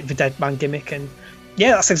know like the dead man gimmick, and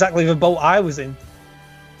yeah, that's exactly the boat I was in.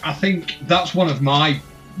 I think that's one of my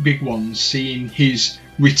big ones, seeing his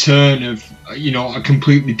return of, a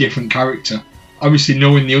completely different character. Obviously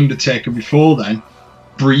knowing The Undertaker before then,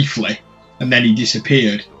 briefly, and then he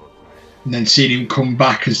disappeared. And then seeing him come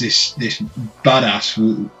back as this badass,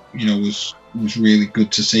 was really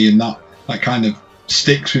good to see, and that kind of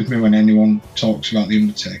sticks with me when anyone talks about The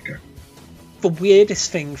Undertaker. The weirdest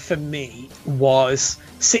thing for me was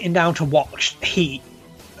sitting down to watch Heat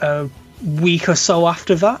a week or so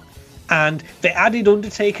after that, and they added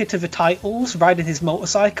Undertaker to the titles riding his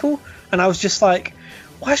motorcycle, and I was just like,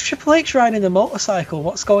 why is Triple H riding a motorcycle?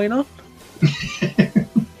 What's going on?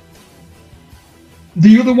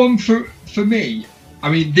 The other one for me, I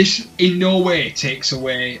mean, this in no way takes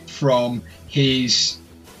away from his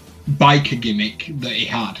biker gimmick that he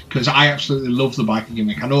had, because I absolutely love the biker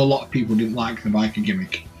gimmick. I know a lot of people didn't like the biker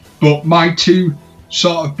gimmick, but my two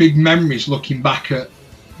sort of big memories looking back at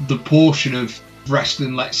the portion of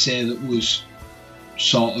wrestling, let's say, that was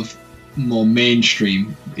sort of more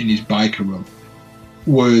mainstream in his biker run,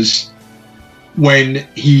 was when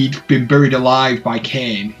he'd been buried alive by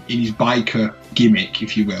Kane in his biker gimmick,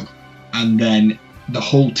 if you will, and then the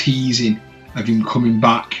whole teasing of him coming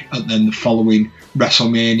back and then the following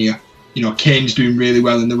WrestleMania. Kane's doing really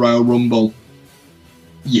well in the Royal Rumble.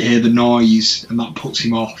 You hear the noise and that puts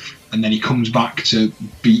him off, and then he comes back to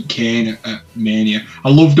beat Kane at Mania. I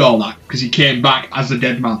loved all that because he came back as the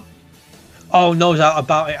dead man. Oh, no doubt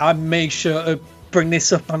about it. I made sure to bring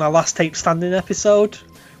this up on our last tape standing episode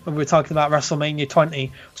when we were talking about WrestleMania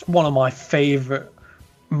 20. It's one of my favourite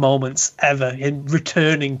moments ever in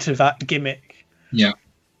returning to that gimmick. Yeah.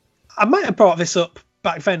 I might have brought this up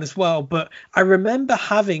back then as well, but I remember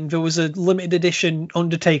there was a limited edition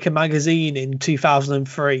Undertaker magazine in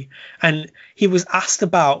 2003, and he was asked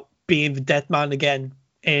about being the dead man again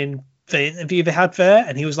in the interview they had there,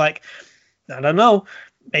 and he was like, I don't know,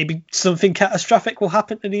 maybe something catastrophic will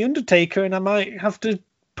happen to the Undertaker and I might have to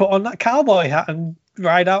put on that cowboy hat and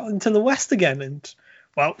ride out into the West again. And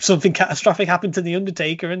well, something catastrophic happened to the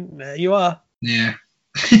Undertaker, and there you are. Yeah.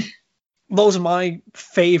 Those are my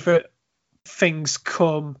favourite things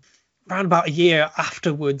come around about a year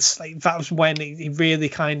afterwards. Like, that was when he really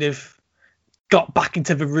kind of got back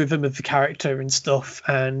into the rhythm of the character and stuff.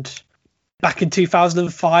 And back in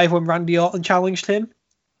 2005 when Randy Orton challenged him,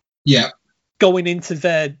 going into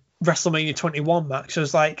their WrestleMania 21 match, I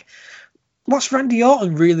was like, what's Randy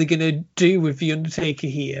Orton really going to do with The Undertaker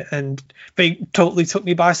here? And they totally took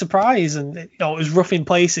me by surprise, and it was rough in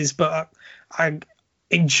places, but I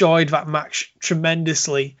enjoyed that match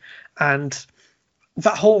tremendously. And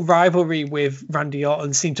that whole rivalry with Randy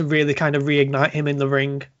Orton seemed to really kind of reignite him in the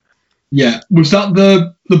ring. Yeah. Was that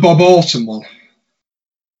the Bob Orton one?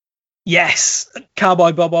 Yes.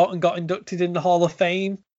 Cowboy Bob Orton got inducted in the Hall of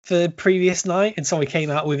Fame the previous night, and so he came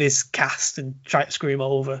out with his cast and tried to screw him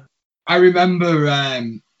over. I remember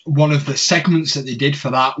one of the segments that they did for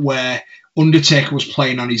that where Undertaker was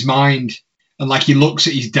playing on his mind, and like he looks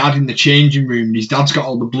at his dad in the changing room and his dad's got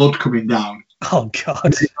all the blood coming down. Oh,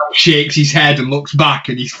 God. He shakes his head and looks back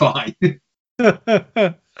and he's fine.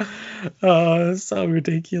 Oh, so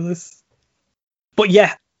ridiculous. But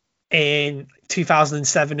yeah, in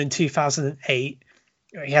 2007 and 2008,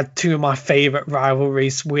 he had two of my favourite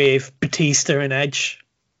rivalries with Batista and Edge.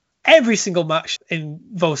 Every single match in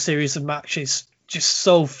those series of matches just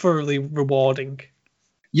so thoroughly rewarding.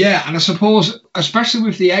 Yeah, and I suppose, especially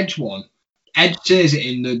with the Edge one, Edge says it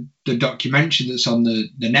in the documentary that's on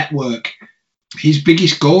the network. His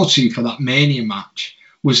biggest go-to for that Mania match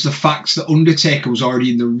was the fact that Undertaker was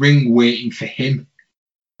already in the ring waiting for him.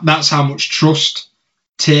 That's how much trust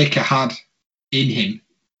Taker had in him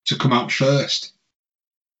to come out first.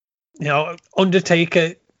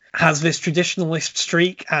 Undertaker has this traditionalist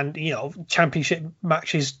streak, and championship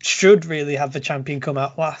matches should really have the champion come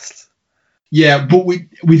out last. Yeah, but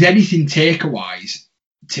with anything Taker-wise,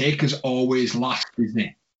 Taker's always last, isn't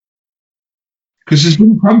he? Because there's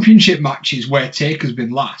been championship matches where Taker's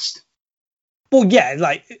been last. Well, yeah,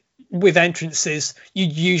 like with entrances,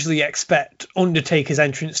 you'd usually expect Undertaker's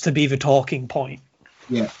entrance to be the talking point.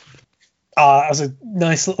 Yeah. That was a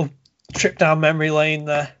nice little trip down memory lane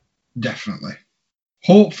there. Definitely.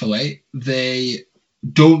 Hopefully, they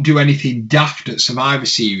don't do anything daft at Survivor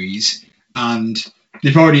Series, and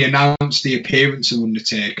they've already announced the appearance of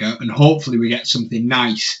Undertaker, and hopefully we get something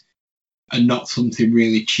nice and not something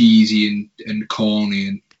really cheesy and corny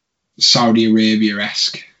and Saudi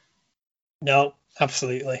Arabia-esque. No,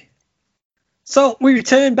 absolutely. So we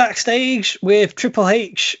return backstage with Triple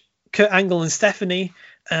H, Kurt Angle and Stephanie,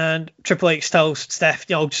 and Triple H tells Steph,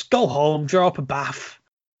 just go home, draw up a bath.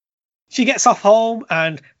 She gets off home,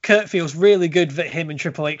 and Kurt feels really good that him and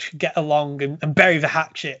Triple H could get along and bury the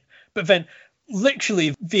hatchet. But then,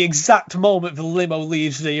 literally, the exact moment the limo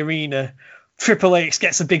leaves the arena, Triple H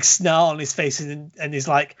gets a big snarl on his face and is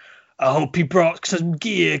like, I hope you brought some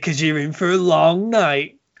gear because you're in for a long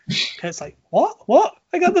night. Kurt's like, what?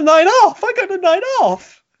 I got the night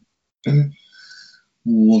off.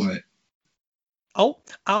 Love it. Oh,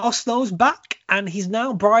 Al Snow's back, and he's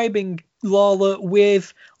now bribing Lawler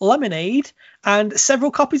with lemonade and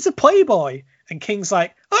several copies of Playboy. And King's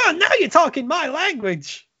like, oh, now you're talking my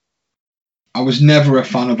language. I was never a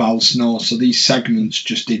fan of Al Snow, so these segments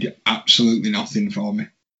just did absolutely nothing for me.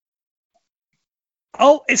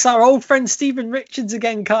 Oh, it's our old friend Stephen Richards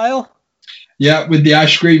again, Kyle. Yeah, with the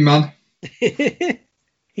ice cream man.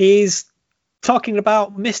 He's talking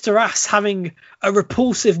about Mr. Ass having a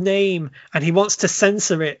repulsive name and he wants to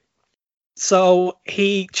censor it. So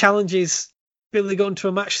he challenges Billy Gunn to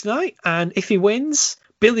a match tonight, and if he wins,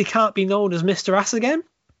 Billy can't be known as Mr. Ass again.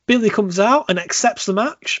 Billy comes out and accepts the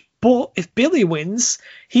match, but if Billy wins,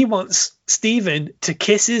 he wants Stephen to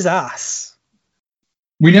kiss his ass.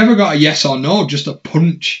 We never got a yes or no, just a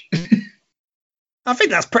punch. I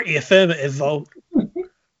think that's pretty affirmative, though.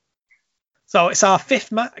 So it's our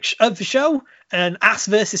fifth match of the show, an ass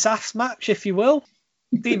versus ass match, if you will.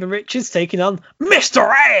 Stephen Richards taking on Mr.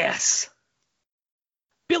 Ass.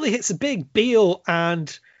 Billy hits a big Beal,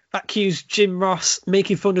 and that cues Jim Ross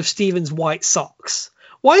making fun of Stephen's white socks.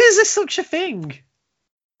 Why is this such a thing?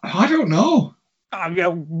 I don't know. Oh, you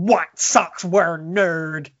white socks wearing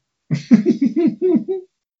nerd.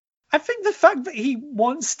 I think the fact that he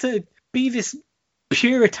wants to be this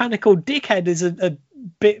puritanical dickhead is a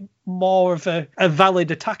bit more of a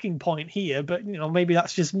valid attacking point here, but maybe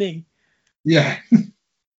that's just me. Yeah.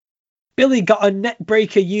 Billy got a neck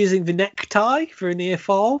breaker using the necktie for a near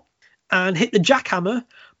fall and hit the jackhammer,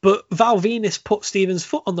 but Val Venis put Stephen's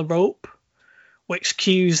foot on the rope, which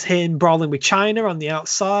cues him brawling with Chyna on the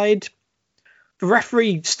outside. The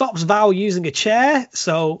referee stops Val using a chair,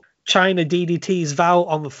 so Chyna DDTs Val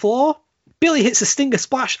on the floor. Billy hits a Stinger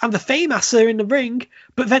Splash and the Fameasser in the ring,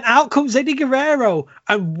 but then out comes Eddie Guerrero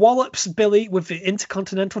and wallops Billy with the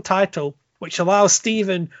Intercontinental title, which allows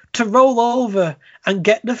Stephen to roll over and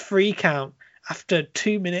get the free count after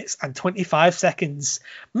 2 minutes and 25 seconds.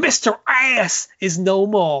 Mr. Ass is no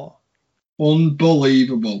more.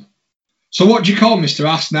 Unbelievable. So what do you call Mr.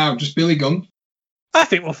 Ass now? Just Billy Gunn? I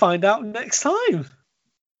think we'll find out next time.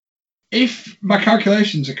 If my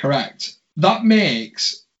calculations are correct, that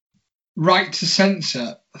makes Right to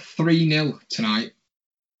Censor 3-0 tonight.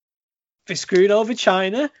 They screwed over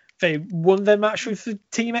Chyna. They won their match with the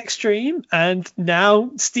Team Extreme, and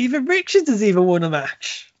now Stephen Richards has even won a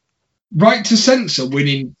match. Right to Censor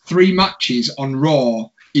winning 3 matches on Raw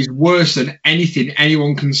is worse than anything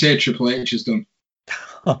anyone can say Triple H has done.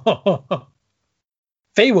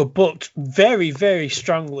 They were booked very, very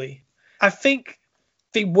strongly. I think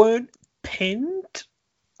they weren't pinned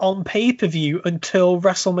on pay-per-view until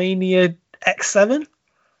WrestleMania X7.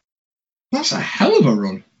 That's a hell of a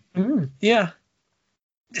run. Yeah.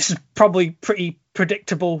 This is probably pretty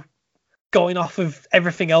predictable going off of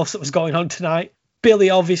everything else that was going on tonight. Billy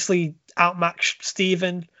obviously outmatched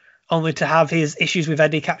Stephen, only to have his issues with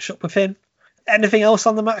Eddie catch up with him. Anything else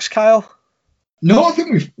on the match, Kyle? No, I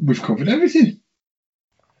think we've covered everything.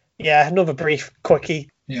 Yeah, another brief quickie.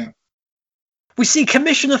 Yeah. We see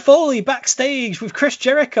Commissioner Foley backstage with Chris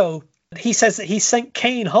Jericho. He says that he sent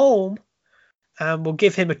Kane home and will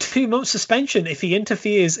give him a 2-month suspension if he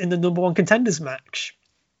interferes in the number 1 contenders match.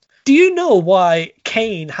 Do you know why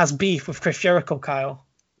Kane has beef with Chris Jericho, Kyle?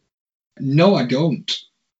 No, I don't.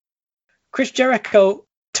 Chris Jericho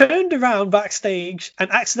turned around backstage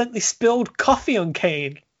and accidentally spilled coffee on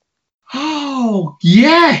Kane. Oh,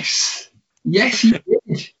 yes! Yes, he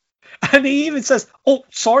did. And he even says, oh,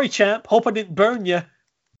 sorry, champ. Hope I didn't burn you.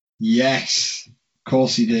 Yes, of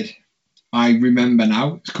course he did. I remember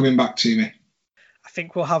now. It's coming back to me. I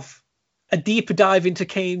think we'll have a deeper dive into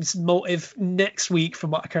Kane's motive next week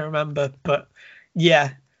from what I can remember. But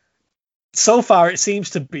yeah, so far it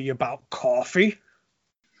seems to be about coffee.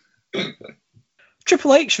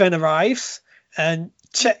 Triple H then arrives and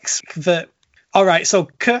checks that, all right, so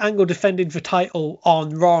Kurt Angle defended the title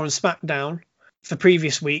on Raw and SmackDown the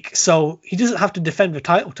previous week, so he doesn't have to defend the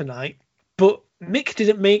title tonight. But Mick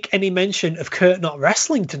didn't make any mention of Kurt not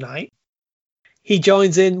wrestling tonight. He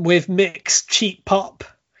joins in with Mick's cheap pop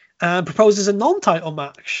and proposes a non-title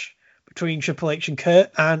match between Triple H and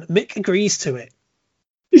Kurt, and Mick agrees to it.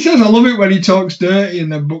 He says, I love it when he talks dirty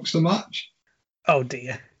and then books the match. Oh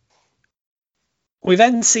dear. We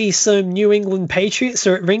then see some New England Patriots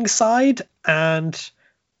are at ringside, and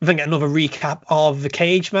we then get another recap of the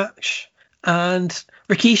cage match, and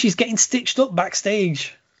Rikishi's getting stitched up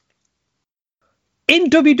backstage.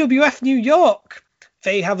 In WWF New York,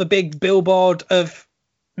 they have a big billboard of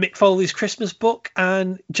Mick Foley's Christmas book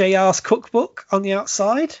and JR's cookbook on the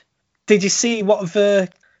outside. Did you see what the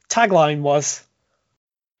tagline was?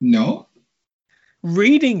 No.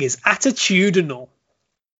 Reading is attitudinal.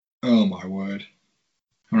 Oh my word.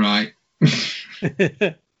 All right.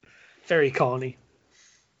 Very corny.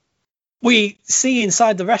 We see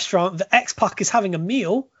inside the restaurant that X-Pac is having a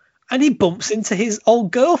meal and he bumps into his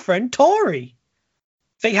old girlfriend, Tori.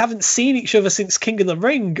 They haven't seen each other since King of the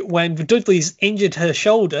Ring when the Dudleys injured her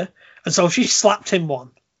shoulder, and so she slapped him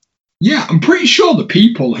one. Yeah, I'm pretty sure the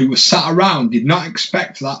people who were sat around did not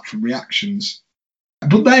expect that from reactions.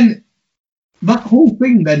 But then, that whole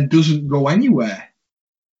thing then doesn't go anywhere.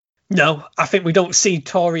 No, I think we don't see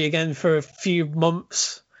Tori again for a few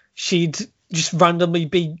months. She'd just randomly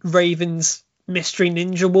be Raven's mystery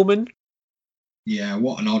ninja woman. Yeah,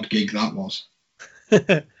 what an odd gig that was.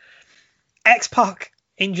 X-Pac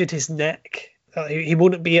injured his neck. He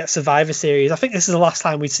wouldn't be at Survivor Series. I think this is the last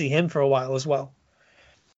time we'd see him for a while as well.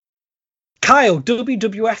 Kyle,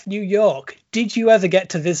 WWF New York, did you ever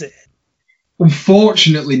get to visit?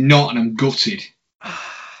 Unfortunately not, and I'm gutted.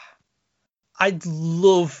 I'd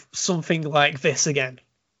love something like this again.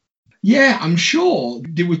 Yeah, I'm sure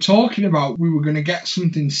they were talking about we were going to get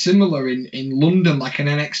something similar in London, like an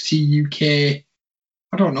NXT UK,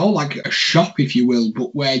 I don't know, like a shop, if you will,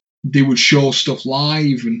 but where they would show stuff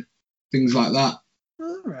live and things like that.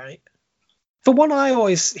 All right. The one I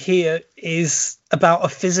always hear is about a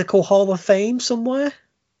physical Hall of Fame somewhere.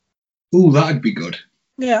 Ooh, that'd be good.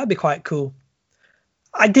 Yeah, that'd be quite cool.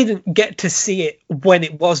 I didn't get to see it when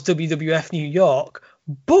it was WWF New York,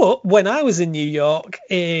 but when I was in New York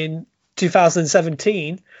in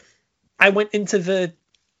 2017, I went into the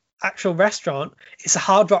actual restaurant. It's a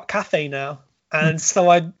Hard Rock Cafe now. And so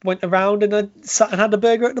I went around and I sat and had a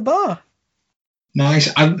burger at the bar. Nice.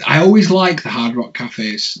 I always like the Hard Rock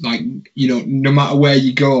cafes. Like, you know, no matter where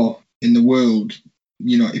you go in the world,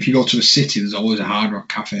 you know, if you go to a city, there's always a Hard Rock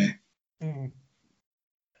cafe. Mm.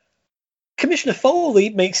 Commissioner Foley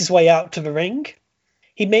makes his way out to the ring.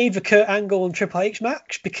 He made the Kurt Angle and Triple H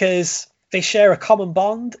match because they share a common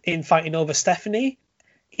bond in fighting over Stephanie.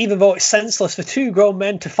 Even though it's senseless for two grown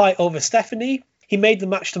men to fight over Stephanie, he made the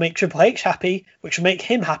match to make Triple H happy, which will make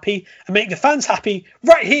him happy and make the fans happy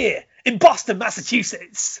right here in Boston,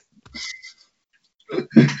 Massachusetts.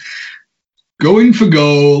 Going for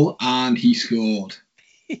goal, and he scored.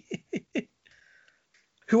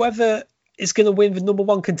 Whoever is going to win the number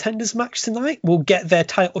one contenders match tonight will get their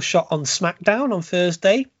title shot on SmackDown on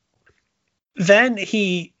Thursday. Then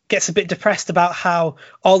he gets a bit depressed about how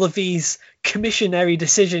all of these commissionary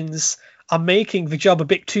decisions are making the job a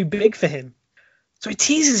bit too big for him. So he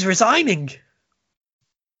teases resigning.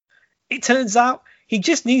 It turns out he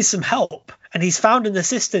just needs some help, and he's found an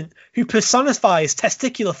assistant who personifies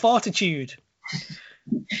testicular fortitude.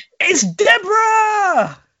 It's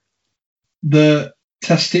Deborah! The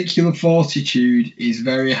testicular fortitude is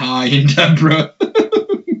very high in Deborah.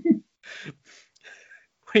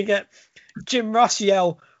 We get Jim Ross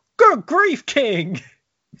yell, "Good grief, King!"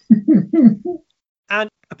 And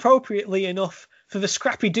appropriately enough, for the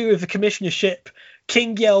scrappy do of the commissionership,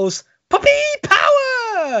 King yells, "Puppy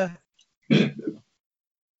power!"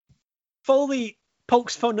 Foley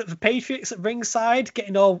pokes fun at the Patriots at ringside,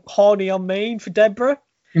 getting all horny on Maine for Deborah,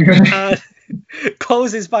 and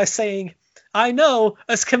closes by saying, "I know,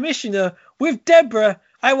 as commissioner, with Deborah,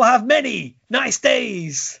 I will have many nice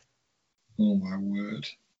days." Oh my word.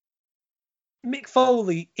 Mick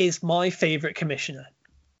Foley is my favourite commissioner.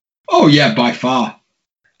 Oh yeah, by far.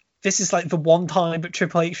 This is like the one time that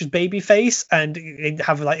Triple H was babyface, and he'd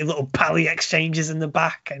have like little pally exchanges in the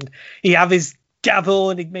back, and he'd have his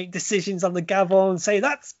gavel and he'd make decisions on the gavel and say,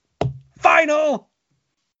 "That's final.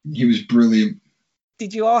 He was brilliant.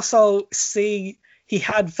 Did you also see he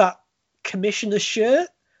had that commissioner shirt?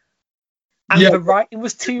 And the writing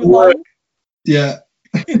was too long? Yeah.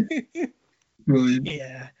 Brilliant.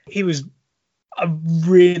 Yeah. He was a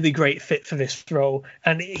really great fit for this role.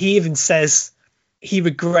 And he even says he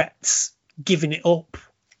regrets giving it up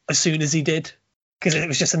as soon as he did. Because it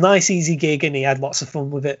was just a nice, easy gig and he had lots of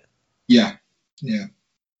fun with it. Yeah.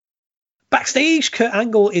 Backstage, Kurt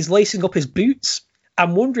Angle is lacing up his boots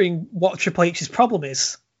and wondering what Triple H's problem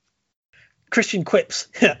is. Christian quips,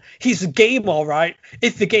 he's the game all right,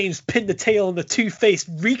 if the game's pinned the tail on the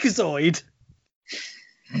two-faced Freakazoid.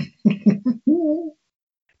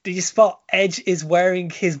 Did you spot Edge is wearing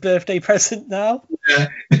his birthday present now? Yeah.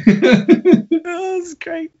 Oh, that's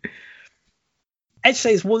great. Edge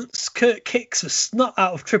says once Kurt kicks the snot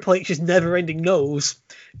out of Triple H's never-ending nose,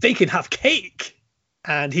 they can have cake.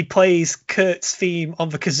 And he plays Kurt's theme on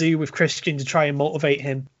the kazoo with Christian to try and motivate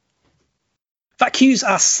him. That cues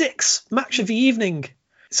our sixth match of the evening.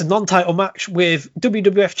 It's a non-title match with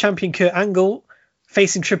WWF Champion Kurt Angle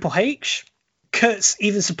facing Triple H. Kurt's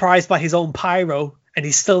even surprised by his own pyro, and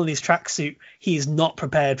he's still in his tracksuit. He is not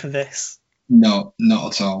prepared for this. No,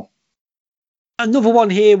 not at all. Another one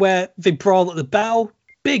here where they brawl at the bell.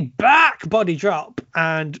 Big back body drop,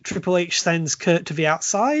 and Triple H sends Kurt to the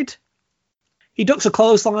outside. He ducks a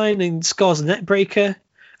clothesline and scores a net breaker,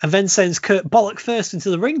 and then sends Kurt bollock first into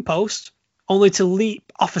the ring post, only to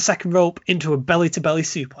leap off a second rope into a belly-to-belly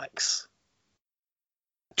suplex.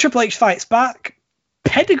 Triple H fights back,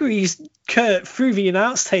 pedigrees Kurt through the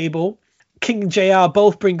announce table. King and JR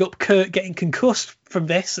both bring up Kurt getting concussed from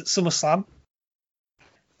this at SummerSlam.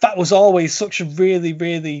 That was always such a really,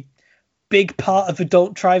 really big part of the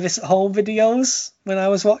Don't Try This at Home videos when I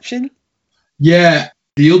was watching. Yeah,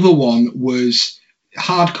 the other one was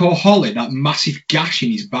Hardcore Holly, that massive gash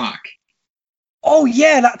in his back. Oh,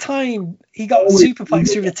 yeah, that time he got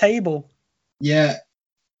superplexed through the table. Yeah.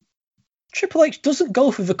 Triple H doesn't go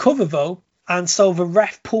for the cover, though, and so the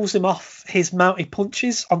ref pulls him off his mounted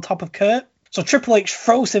punches on top of Kurt. So Triple H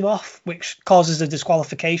throws him off, which causes a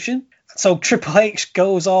disqualification. So Triple H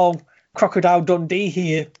goes all Crocodile Dundee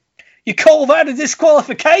here. You call that a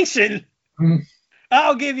disqualification?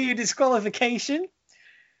 I'll give you a disqualification.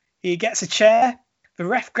 He gets a chair. The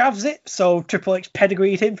ref grabs it, so Triple H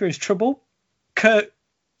pedigreed him for his trouble. Kurt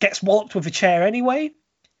gets walloped with a chair anyway.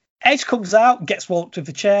 Edge comes out, gets walloped with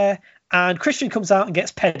a chair, and Christian comes out and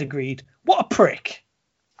gets pedigreed. What a prick.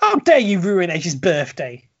 How dare you ruin Edge's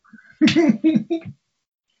birthday?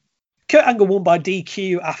 Kurt Angle won by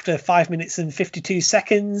DQ after 5 minutes and 52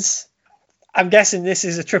 seconds. I'm guessing this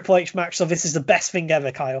is a Triple H match, so this is the best thing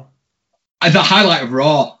ever, Kyle. The highlight of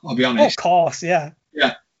Raw, I'll be honest. Of course, yeah.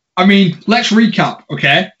 Yeah. I mean, let's recap,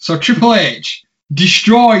 okay? So Triple H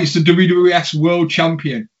destroys the WWF World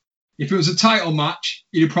Champion. If it was a title match,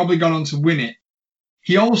 he'd have probably gone on to win it.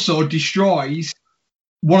 He also destroys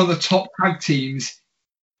one of the top tag teams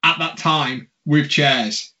at that time with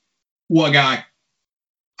chairs. What a guy.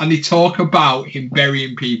 And they talk about him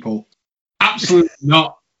burying people. Absolutely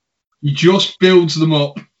not. He just builds them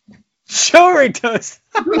up. Sure he does.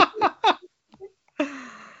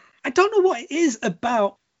 I don't know what it is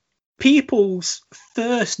about people's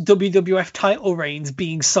first WWF title reigns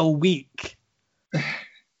being so weak.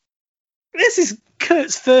 This is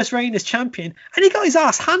Kurt's first reign as champion, and he got his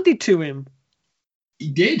ass handed to him. He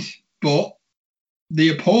did, but the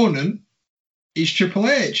opponent is Triple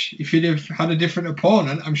H. If he'd have had a different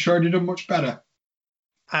opponent, I'm sure he'd have done much better.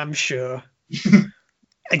 I'm sure.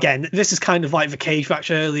 Again, this is kind of like the cage match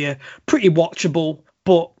earlier. Pretty watchable,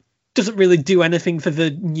 but doesn't really do anything for the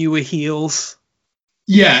newer heels.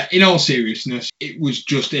 Yeah, in all seriousness, it was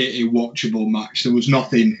just a watchable match. There was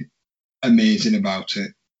nothing amazing about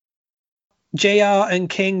it. JR and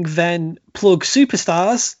King then plug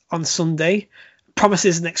Superstars on Sunday,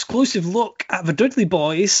 promises an exclusive look at the Dudley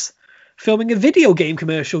Boys filming a video game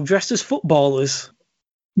commercial dressed as footballers.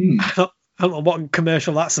 I don't know what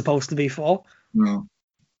commercial that's supposed to be for. No.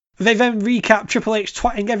 They then recap Triple H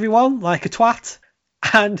twatting everyone like a twat,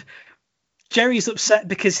 and Jerry's upset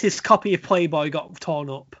because his copy of Playboy got torn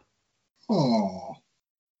up. Oh,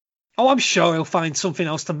 I'm sure he'll find something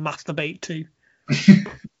else to masturbate to.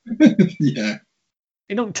 Yeah.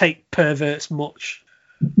 He don't take perverts much.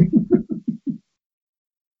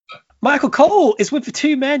 Michael Cole is with the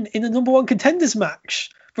two men in the number one contenders match.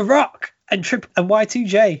 The Rock and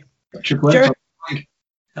Y2J.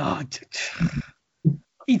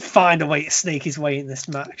 He'd find a way to sneak his way in this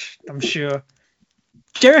match, I'm sure.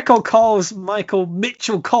 Jericho calls Michael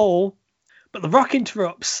Mitchell Cole, but The Rock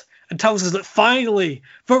interrupts and tells us that finally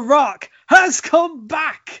The Rock has come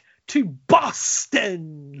back to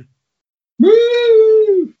Boston.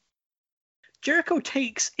 Woo! Jericho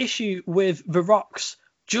takes issue with The Rock's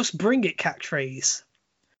 "Just bring it" catchphrase.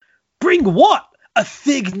 Bring what? A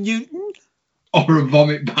Fig Newton? Or a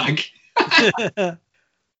vomit bag.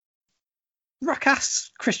 Rock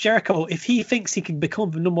asks Chris Jericho if he thinks he can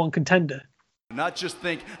become the number one contender. Not just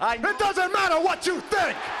think, it doesn't matter what you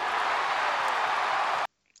think!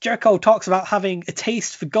 Jericho talks about having a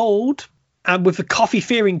taste for gold, and with the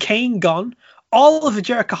coffee-fearing Kane gone, all of the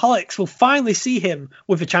Jerichoholics will finally see him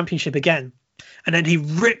with the championship again. And then he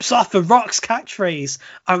rips off the Rock's catchphrase,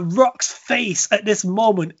 and Rock's face at this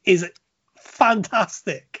moment is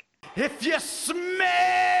fantastic. If you smell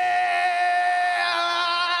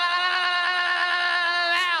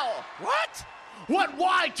what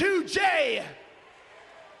Y2J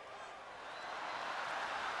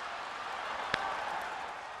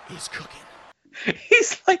is cooking.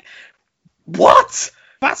 He's like, what?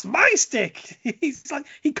 That's my stick. He's like,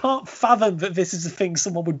 he can't fathom that this is a thing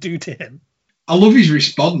someone would do to him. I love his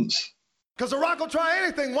response. Because The Rock will try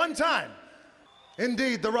anything one time.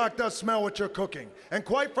 Indeed, The Rock does smell what you're cooking. And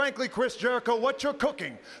quite frankly, Chris Jericho, what you're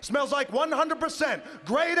cooking smells like 100%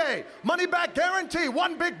 grade A, money back guarantee,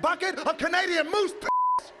 one big bucket of Canadian moose piss.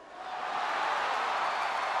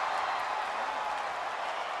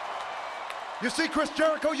 You see, Chris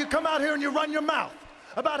Jericho, you come out here and you run your mouth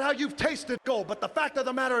about how you've tasted gold, but the fact of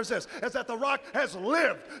the matter is this, is that The Rock has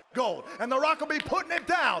lived gold, and The Rock will be putting it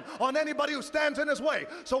down on anybody who stands in his way.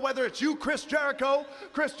 So whether it's you, Chris Jericho,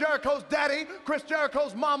 Chris Jericho's daddy, Chris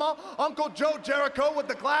Jericho's mama, Uncle Joe Jericho with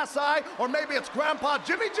the glass eye, or maybe it's Grandpa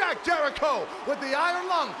Jimmy Jack Jericho with the iron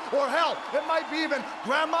lung, or hell, it might be even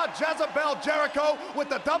Grandma Jezebel Jericho with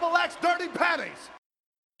the double X dirty panties.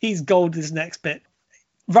 He's gold this next bit.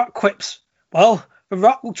 Rock quips, well, The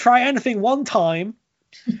Rock will try anything one time,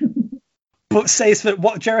 but says that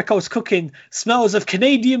what Jericho's cooking smells of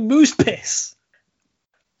Canadian moose piss.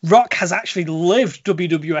 Rock has actually lived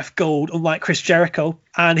WWF Gold, unlike Chris Jericho,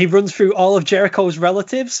 and he runs through all of Jericho's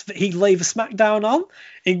relatives that he laid the smackdown on,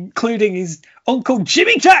 including his Uncle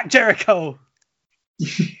Jimmy Jack Jericho.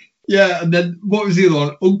 Yeah, and then what was the other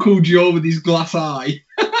one? Uncle Joe with his glass eye.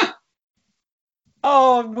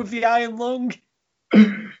 Oh, with the iron lung.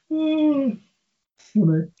 Oh,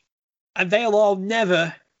 funny. And they'll all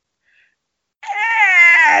never,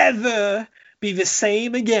 ever be the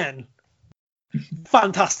same again.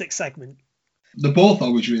 Fantastic segment. They're both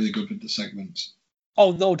always really good with the segments.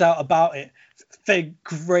 Oh, no doubt about it. They're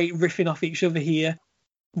great riffing off each other here.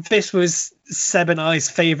 This was Seb and I's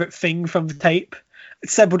favourite thing from the tape.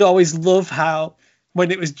 Seb would always love how,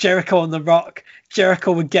 when it was Jericho and The Rock,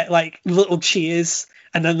 Jericho would get like little cheers,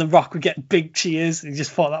 and then The Rock would get big cheers. He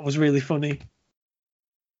just thought that was really funny.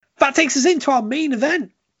 That takes us into our main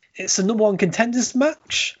event. It's the number one contenders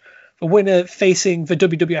match. The winner facing the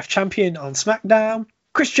WWF champion on SmackDown.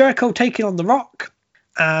 Chris Jericho taking on The Rock.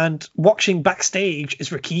 And watching backstage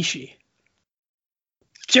is Rikishi.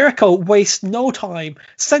 Jericho wastes no time,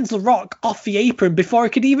 sends The Rock off the apron before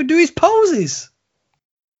he could even do his poses.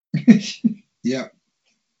 Yeah.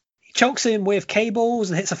 He chokes him with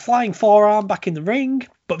cables and hits a flying forearm back in the ring,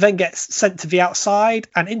 but then gets sent to the outside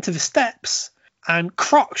and into the steps and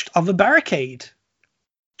crotched on the barricade.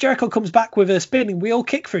 Jericho comes back with a spinning wheel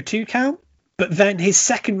kick for a 2 count, but then his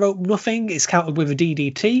second rope nothing is countered with a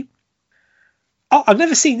DDT. Oh, I've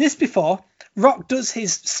never seen this before. Rock does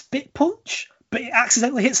his spit punch, but it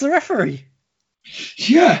accidentally hits the referee.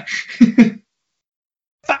 Yeah.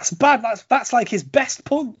 That's bad. That's like his best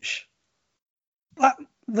punch. That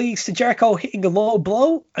leads to Jericho hitting a low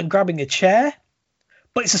blow and grabbing a chair.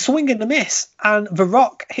 But it's a swing and a miss, and The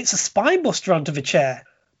Rock hits a spinebuster onto the chair,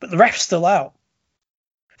 but the ref's still out.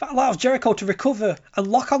 That allows Jericho to recover and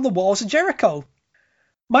lock on the walls of Jericho.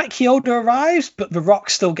 Mike Chioda arrives, but The Rock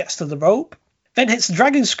still gets to the rope, then hits the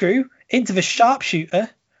dragon screw into the sharpshooter,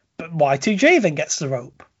 but Y2J then gets the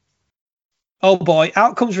rope. Oh boy,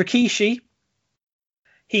 out comes Rikishi.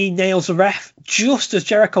 He nails the ref just as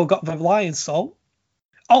Jericho got the Lionsault.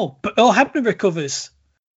 Oh, but Earl Hebner recovers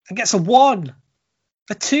and gets a 1.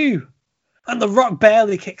 A 2, and The Rock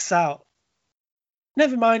barely kicks out.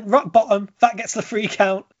 Never mind, Rock bottom, that gets the 3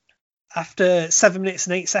 count after 7 minutes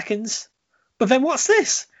and 8 seconds. But then what's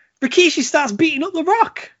this? Rikishi starts beating up The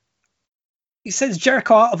Rock. He sends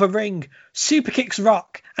Jericho out of a ring, super kicks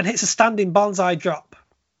Rock, and hits a standing bonsai drop.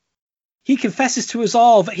 He confesses to us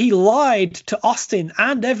all that he lied to Austin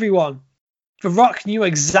and everyone. The Rock knew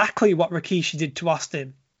exactly what Rikishi did to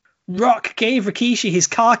Austin. Rock gave Rikishi his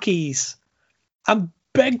car keys and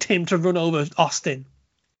begged him to run over Austin.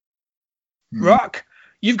 Rock,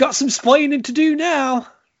 you've got some splaining to do now.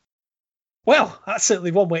 Well, that's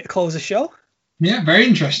certainly one way to close the show. Yeah, very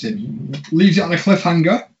interesting. Leaves it on a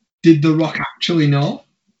cliffhanger. Did The Rock actually know?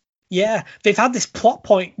 Yeah, they've had this plot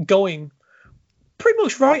point going pretty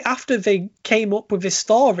much right after they came up with this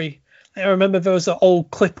story. I remember there was an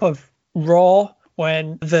old clip of Raw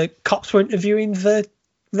when the cops were interviewing The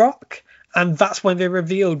Rock, and that's when they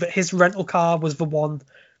revealed that his rental car was the one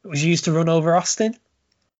that was used to run over Austin.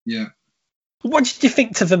 Yeah. What did you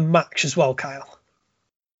think to the match as well, Kyle?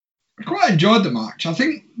 I quite enjoyed the match. I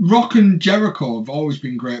think Rock and Jericho have always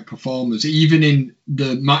been great performers, even in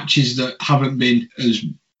the matches that haven't been as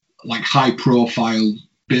like high profile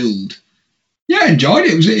build. Yeah, I enjoyed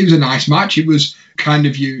it. It was a nice match. It was kind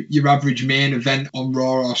of your average main event on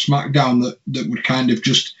Raw or SmackDown that would kind of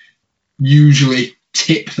just usually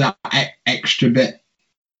tip that extra bit.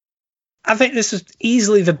 I think this was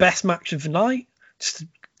easily the best match of the night. Just a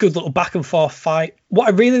good little back and forth fight. What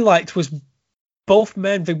I really liked was both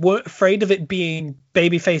men, they weren't afraid of it being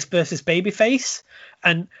babyface versus babyface,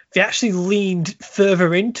 and they actually leaned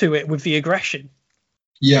further into it with the aggression.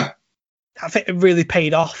 Yeah. I think it really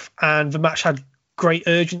paid off, and the match had great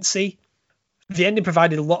urgency. The ending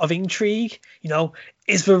provided a lot of intrigue.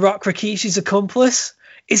 Is The Rock Rikishi's accomplice?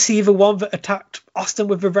 Is he the one that attacked Austin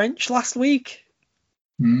with the wrench last week?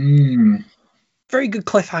 Very good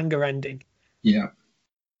cliffhanger ending. Yeah.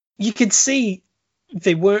 You could see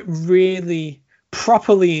they weren't really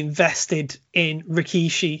properly invested in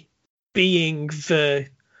Rikishi being the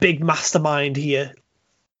big mastermind here.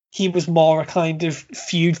 He was more a kind of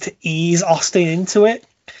feud to ease Austin into it.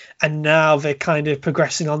 And now they're kind of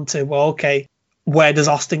progressing on to, well, okay, where does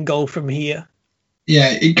Austin go from here?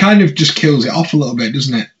 Yeah, it kind of just kills it off a little bit,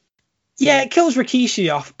 doesn't it? Yeah, it kills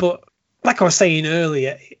Rikishi off, but like I was saying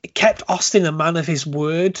earlier, it kept Austin a man of his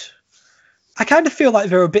word. I kind of feel like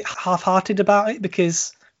they were a bit half-hearted about it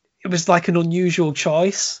because it was like an unusual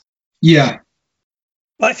choice. Yeah.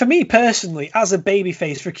 Like for me personally, as a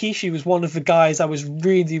babyface, Rikishi was one of the guys I was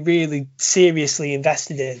really, really seriously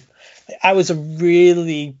invested in. I was a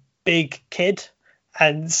really big kid,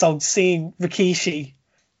 and so seeing Rikishi,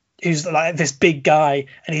 who's like this big guy,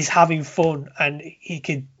 and he's having fun, and he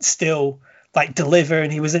could still like deliver,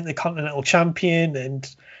 and he was Intercontinental Champion,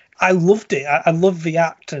 and I loved it. I loved the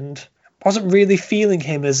act, and wasn't really feeling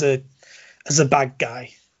him as a bad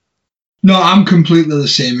guy. No, I'm completely the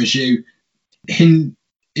same as you. Him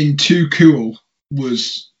in Too Cool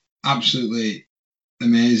was absolutely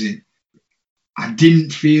amazing. I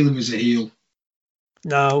didn't feel him as a heel.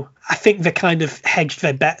 No, I think they kind of hedged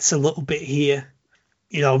their bets a little bit here.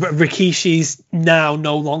 Rikishi's now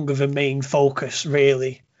no longer the main focus,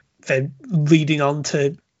 really. They're leading on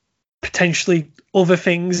to potentially other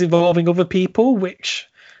things involving other people, which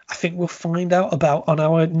I think we'll find out about on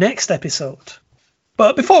our next episode.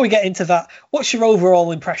 But before we get into that, what's your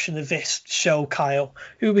overall impression of this show, Kyle?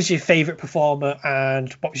 Who was your favourite performer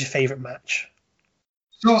and what was your favourite match?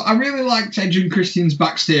 So I really liked Edge and Christian's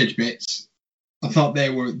backstage bits. I thought they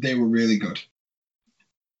were really good.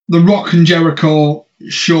 The Rock and Jericho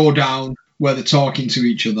showdown where they're talking to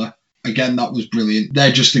each other. Again, that was brilliant.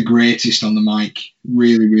 They're just the greatest on the mic.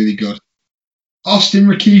 Really, really good. Austin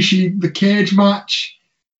Rikishi, the cage match.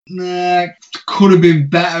 Could have been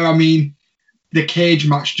better. I mean, the cage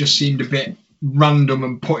match just seemed a bit random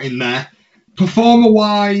and put in there.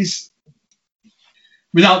 Performer-wise,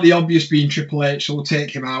 without the obvious being Triple H, so we'll take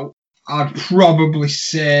him out, I'd probably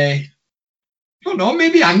say, I don't know,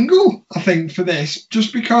 maybe Angle, I think, for this.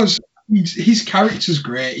 Just because his character's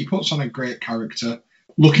great. He puts on a great character.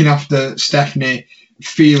 Looking after Stephanie,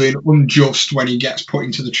 feeling unjust when he gets put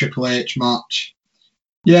into the Triple H match.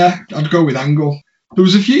 Yeah, I'd go with Angle. There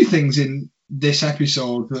was a few things in this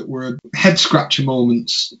episode that were head-scratcher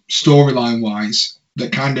moments, storyline-wise,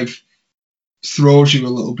 that kind of throws you a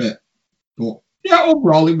little bit. But yeah,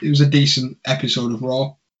 overall, it was a decent episode of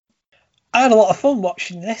Raw. I had a lot of fun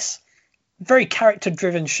watching this. Very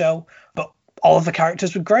character-driven show, but all of the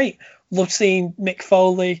characters were great. Loved seeing Mick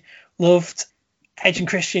Foley, loved Edge and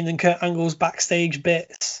Christian and Kurt Angle's backstage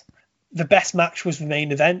bits. The best match was the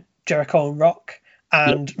main event, Jericho and Rock,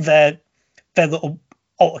 and their little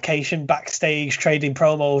altercation backstage trading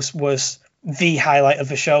promos was the highlight of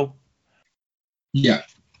the show. Yeah,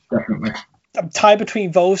 definitely. I'm tied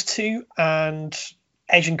between those two and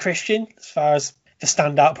Edge and Christian as far as the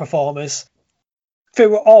standout performers. They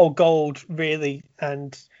were all gold, really,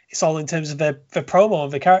 and it's all in terms of the promo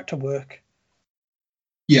and the character work.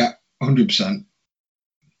 Yeah, 100%.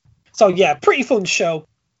 So yeah, pretty fun show.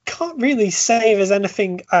 Can't really say there's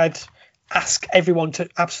anything I'd ask everyone to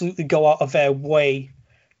absolutely go out of their way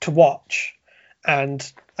to watch.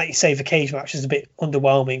 And like you say, the cage match is a bit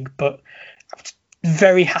underwhelming, but I was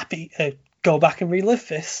very happy to go back and relive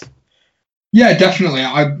this. Yeah, definitely.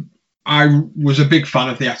 I was a big fan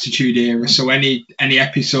of the Attitude Era, so any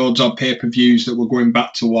episodes or pay-per-views that we're going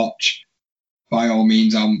back to watch, by all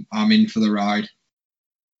means, I'm in for the ride.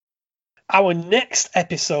 Our next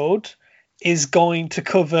episode is going to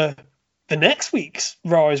cover the next week's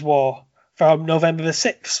Raw is War from November the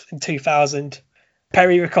 6th in 2000.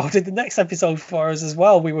 Perry recorded the next episode for us as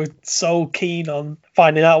well. We were so keen on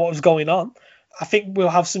finding out what was going on. I think we'll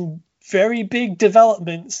have some very big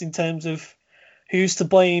developments in terms of who's to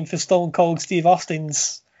blame for Stone Cold Steve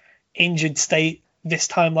Austin's injured state this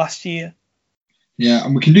time last year. Yeah,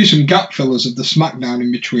 and we can do some gap fillers of the SmackDown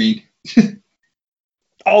in between.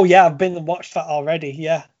 Oh yeah, I've been and watched that already,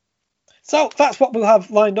 yeah. So that's what we'll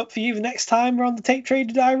have lined up for you the next time we're on the Tape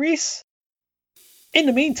Trader Diaries. In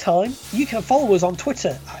the meantime, you can follow us on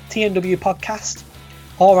Twitter at TNW Podcast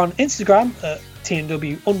or on Instagram at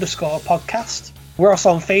TNW_podcast. We're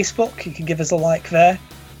also on Facebook, you can give us a like there.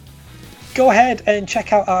 Go ahead and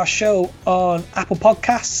check out our show on Apple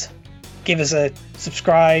Podcasts. Give us a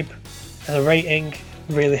subscribe and a rating,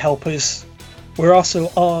 really help us. We're also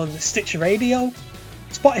on Stitcher Radio,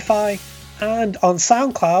 Spotify, and on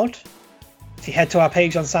SoundCloud. If you head to our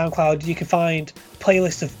page on SoundCloud, you can find a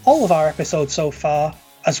playlist of all of our episodes so far,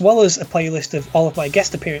 as well as a playlist of all of my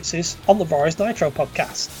guest appearances on the Raw is Nitro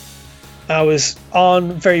podcast. I was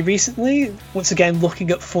on very recently, once again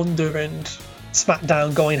looking at Thunder and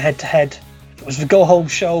SmackDown going head to head. It was the go home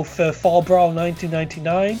show for Fall Brawl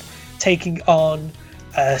 1999, taking on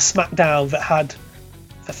SmackDown that had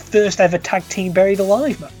the first ever tag team buried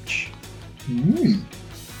alive match.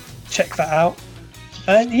 Check that out.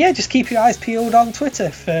 And yeah, just keep your eyes peeled on Twitter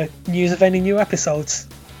for news of any new episodes.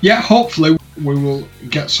 Yeah, hopefully we will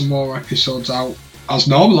get some more episodes out as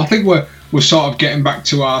normal. I think we're sort of getting back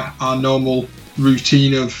to our normal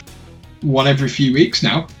routine of one every few weeks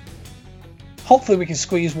now. Hopefully we can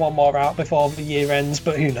squeeze one more out before the year ends,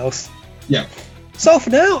 but who knows. Yeah. So for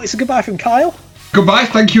now, it's a goodbye from Kyle. Goodbye,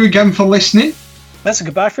 thank you again for listening. That's a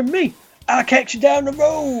goodbye from me. I'll catch you down the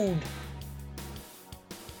road.